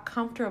talk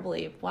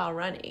comfortably while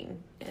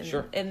running? And,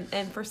 Sure.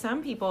 And for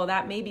some people,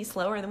 that may be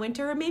slower in the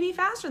winter, or maybe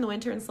faster in the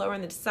winter and slower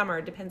in the summer.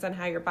 It depends on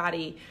how your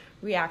body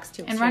reacts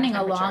to And extreme running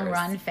a long temperatures.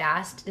 run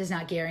fast does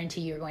not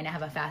guarantee you're going to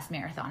have a fast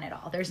marathon at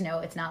all.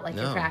 It's not like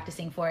you're No.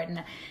 practicing for it.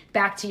 And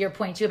back to your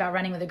point too about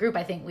running with a group,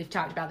 I think we've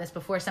talked about this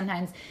before.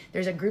 Sometimes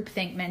there's a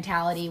groupthink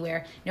mentality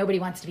where nobody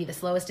wants to be the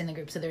slowest in the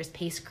group. So there's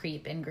pace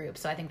creep in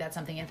groups. So I think that's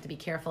something you have to be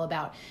careful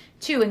about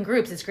too. In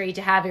groups, it's great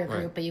to have your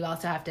group, Right. but you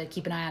also have to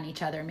keep an eye on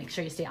each other and make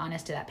sure you stay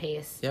honest to that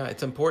pace. Yeah,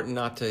 it's important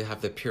not to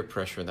have the peer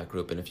pressure in that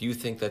group. And if you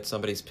think that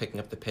somebody's picking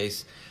up the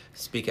pace,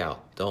 speak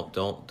out.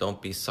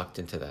 Don't be sucked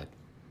into that.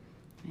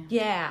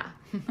 Yeah.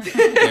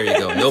 There you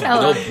go. No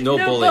Tell 'em. no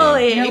No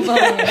bullying. bullying.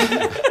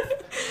 No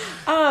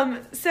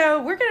bullying.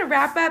 So we're going to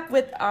wrap up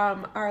with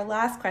our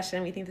last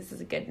question. We think this is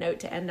a good note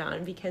to end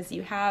on, because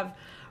you have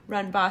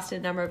run Boston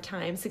a number of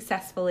times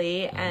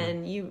successfully,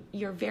 and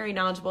you're very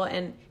knowledgeable,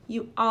 and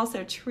you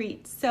also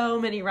treat so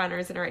many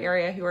runners in our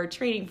area who are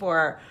training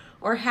for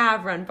or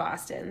have run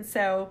Boston.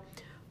 So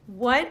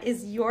what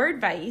is your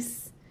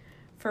advice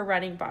for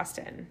running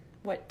Boston?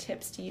 What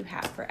tips do you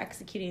have for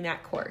executing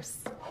that course?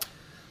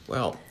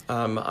 Well,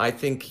 I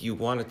think you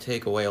want to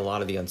take away a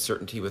lot of the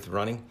uncertainty with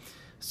running.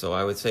 So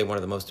I would say one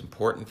of the most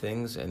important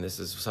things, and this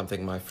is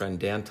something my friend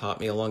Dan taught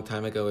me a long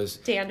time ago, is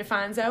Dan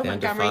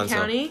Montgomery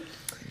County.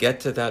 Get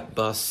to that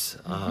bus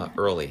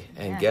early,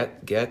 and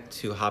get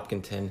to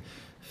Hopkinton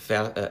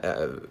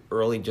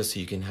early, just so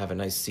you can have a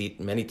nice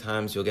seat. Many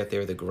times you'll get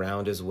there, the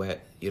ground is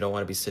wet. You don't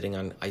want to be sitting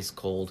on ice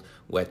cold,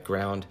 wet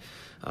ground.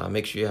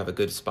 Make sure you have a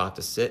good spot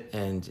to sit,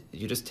 and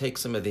you just take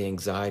some of the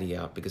anxiety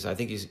out, because I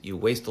think you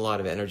waste a lot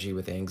of energy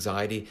with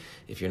anxiety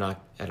if you're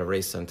not at a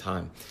race on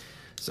time.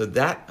 So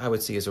that, I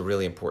would see, is a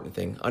really important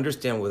thing.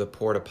 Understand where the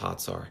porta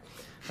pots are.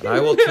 And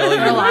I will tell you,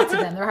 there are lots of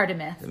them. They're hard to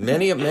miss.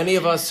 Many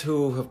of us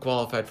who have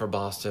qualified for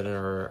Boston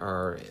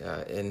are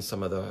in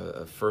some of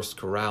the first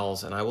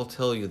corrals, and I will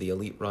tell you, the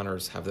elite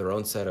runners have their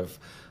own set of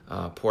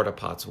porta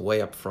pots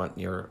way up front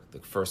near the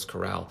first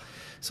corral.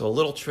 So a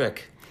little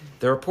trick: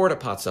 there are porta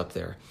pots up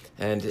there,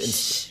 and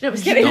no, I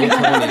was kidding. Don't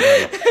tell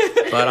anybody.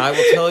 But I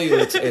will tell you,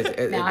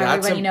 now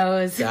everybody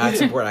knows. That's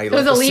important.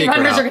 Those elite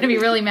runners are going to be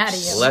really mad at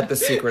you. Let the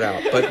secret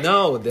out. But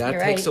no, that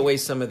takes away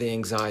some of the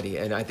anxiety.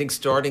 And I think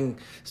starting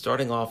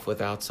off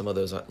without some of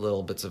those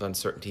little bits of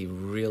uncertainty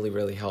really,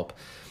 really help.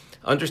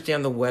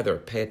 Understand the weather.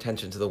 Pay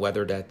attention to the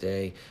weather that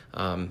day.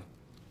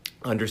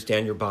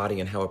 Understand your body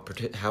and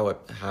how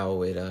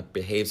it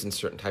behaves in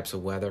certain types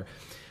of weather.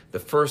 The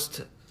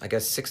first,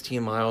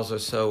 16 miles or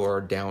so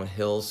are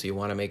downhill, so you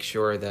want to make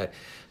sure that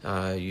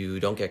you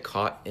don't get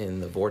caught in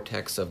the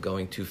vortex of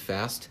going too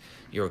fast.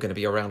 You're going to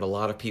be around a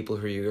lot of people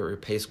who are your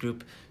pace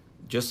group.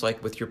 Just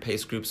like with your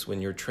pace groups, when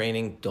you're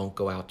training, don't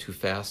go out too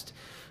fast.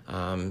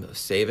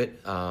 Save it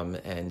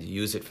and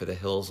use it for the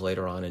hills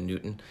later on in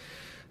Newton.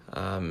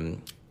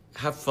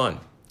 Have fun.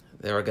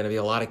 There are going to be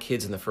a lot of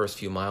kids in the first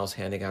few miles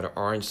handing out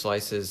orange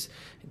slices.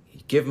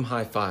 Give them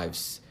high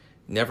fives.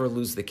 Never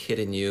lose the kid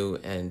in you,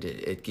 and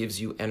it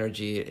gives you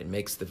energy. It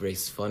makes the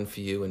race fun for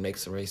you and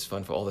makes the race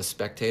fun for all the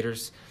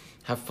spectators.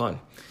 Have fun.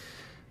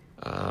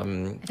 I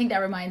think that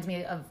reminds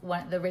me of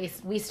the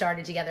race we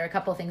started together. A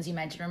couple of things you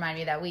mentioned remind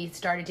me that we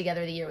started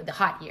together the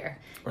hot year.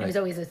 Right. It was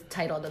always a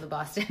title to the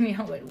Boston,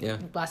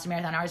 Boston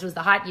Marathon. Ours was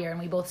the hot year, and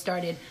we both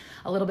started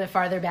a little bit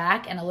farther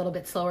back and a little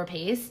bit slower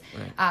pace,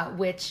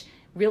 which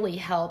really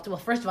helped. Well,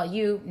 first of all,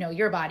 you know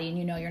your body, and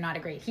you're not a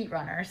great heat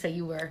runner, so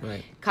you were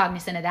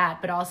cognizant of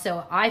that. But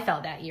also, I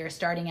felt that year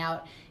starting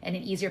out at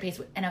an easier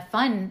pace and a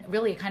fun,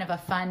 really kind of a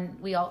fun.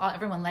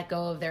 Everyone let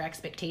go of their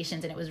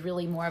expectations, and it was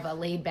really more of a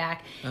laid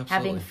back,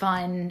 having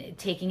fun,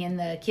 taking in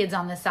the kids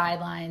on the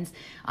sidelines.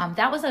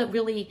 That was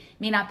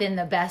may not been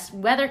the best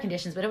weather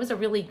conditions, but it was a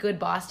really good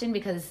Boston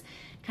because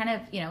kind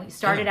of,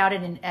 started out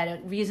at a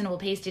reasonable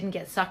pace, didn't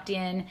get sucked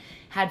in,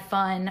 had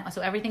fun.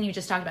 So everything you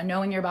just talked about,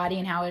 knowing your body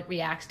and how it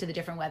reacts to the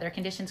different weather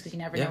conditions, because you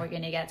never know what you're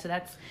going to get. So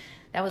that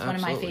was one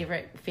of my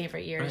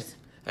favorite years.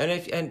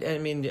 Right.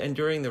 And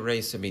during the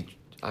race,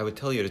 I would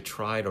tell you to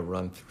try to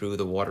run through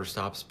the water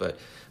stops, but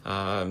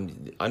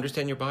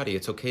understand your body.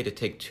 It's okay to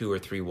take 2 or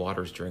 3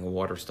 waters during a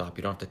water stop.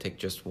 You don't have to take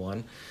just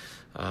one.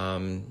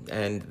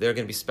 And there are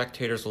going to be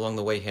spectators along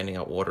the way handing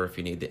out water if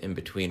you need the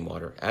in-between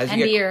water.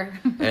 Beer.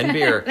 And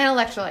beer. And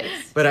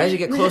electrolytes. But as you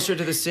get closer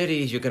to the city,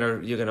 you're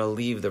gonna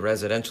leave the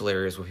residential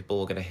areas where people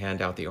are going to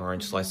hand out the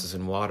orange slices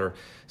and water.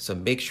 So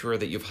make sure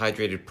that you've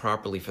hydrated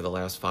properly for the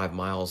last 5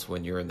 miles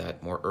when you're in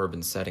that more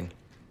urban setting.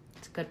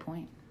 That's a good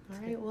point.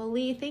 All right. Well,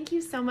 Lee, thank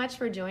you so much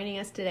for joining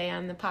us today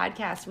on the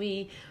podcast.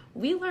 We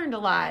learned a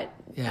lot.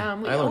 Yeah,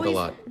 I learned a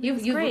lot.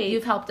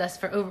 You've helped us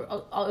for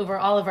over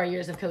all of our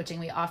years of coaching.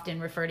 We often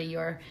refer to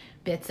your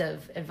bits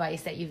of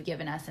advice that you've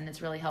given us, and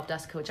it's really helped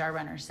us coach our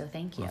runners. So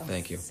thank you. Well,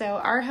 thank you. So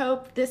our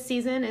hope this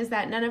season is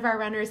that none of our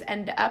runners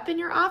end up in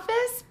your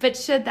office, but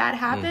should that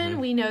happen,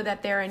 we know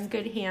that they're in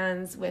good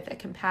hands with a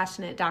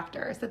compassionate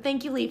doctor. So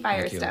thank you, Lee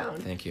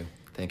Firestone. Thank you.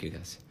 Thank you,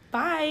 guys.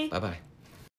 Bye. Bye-bye.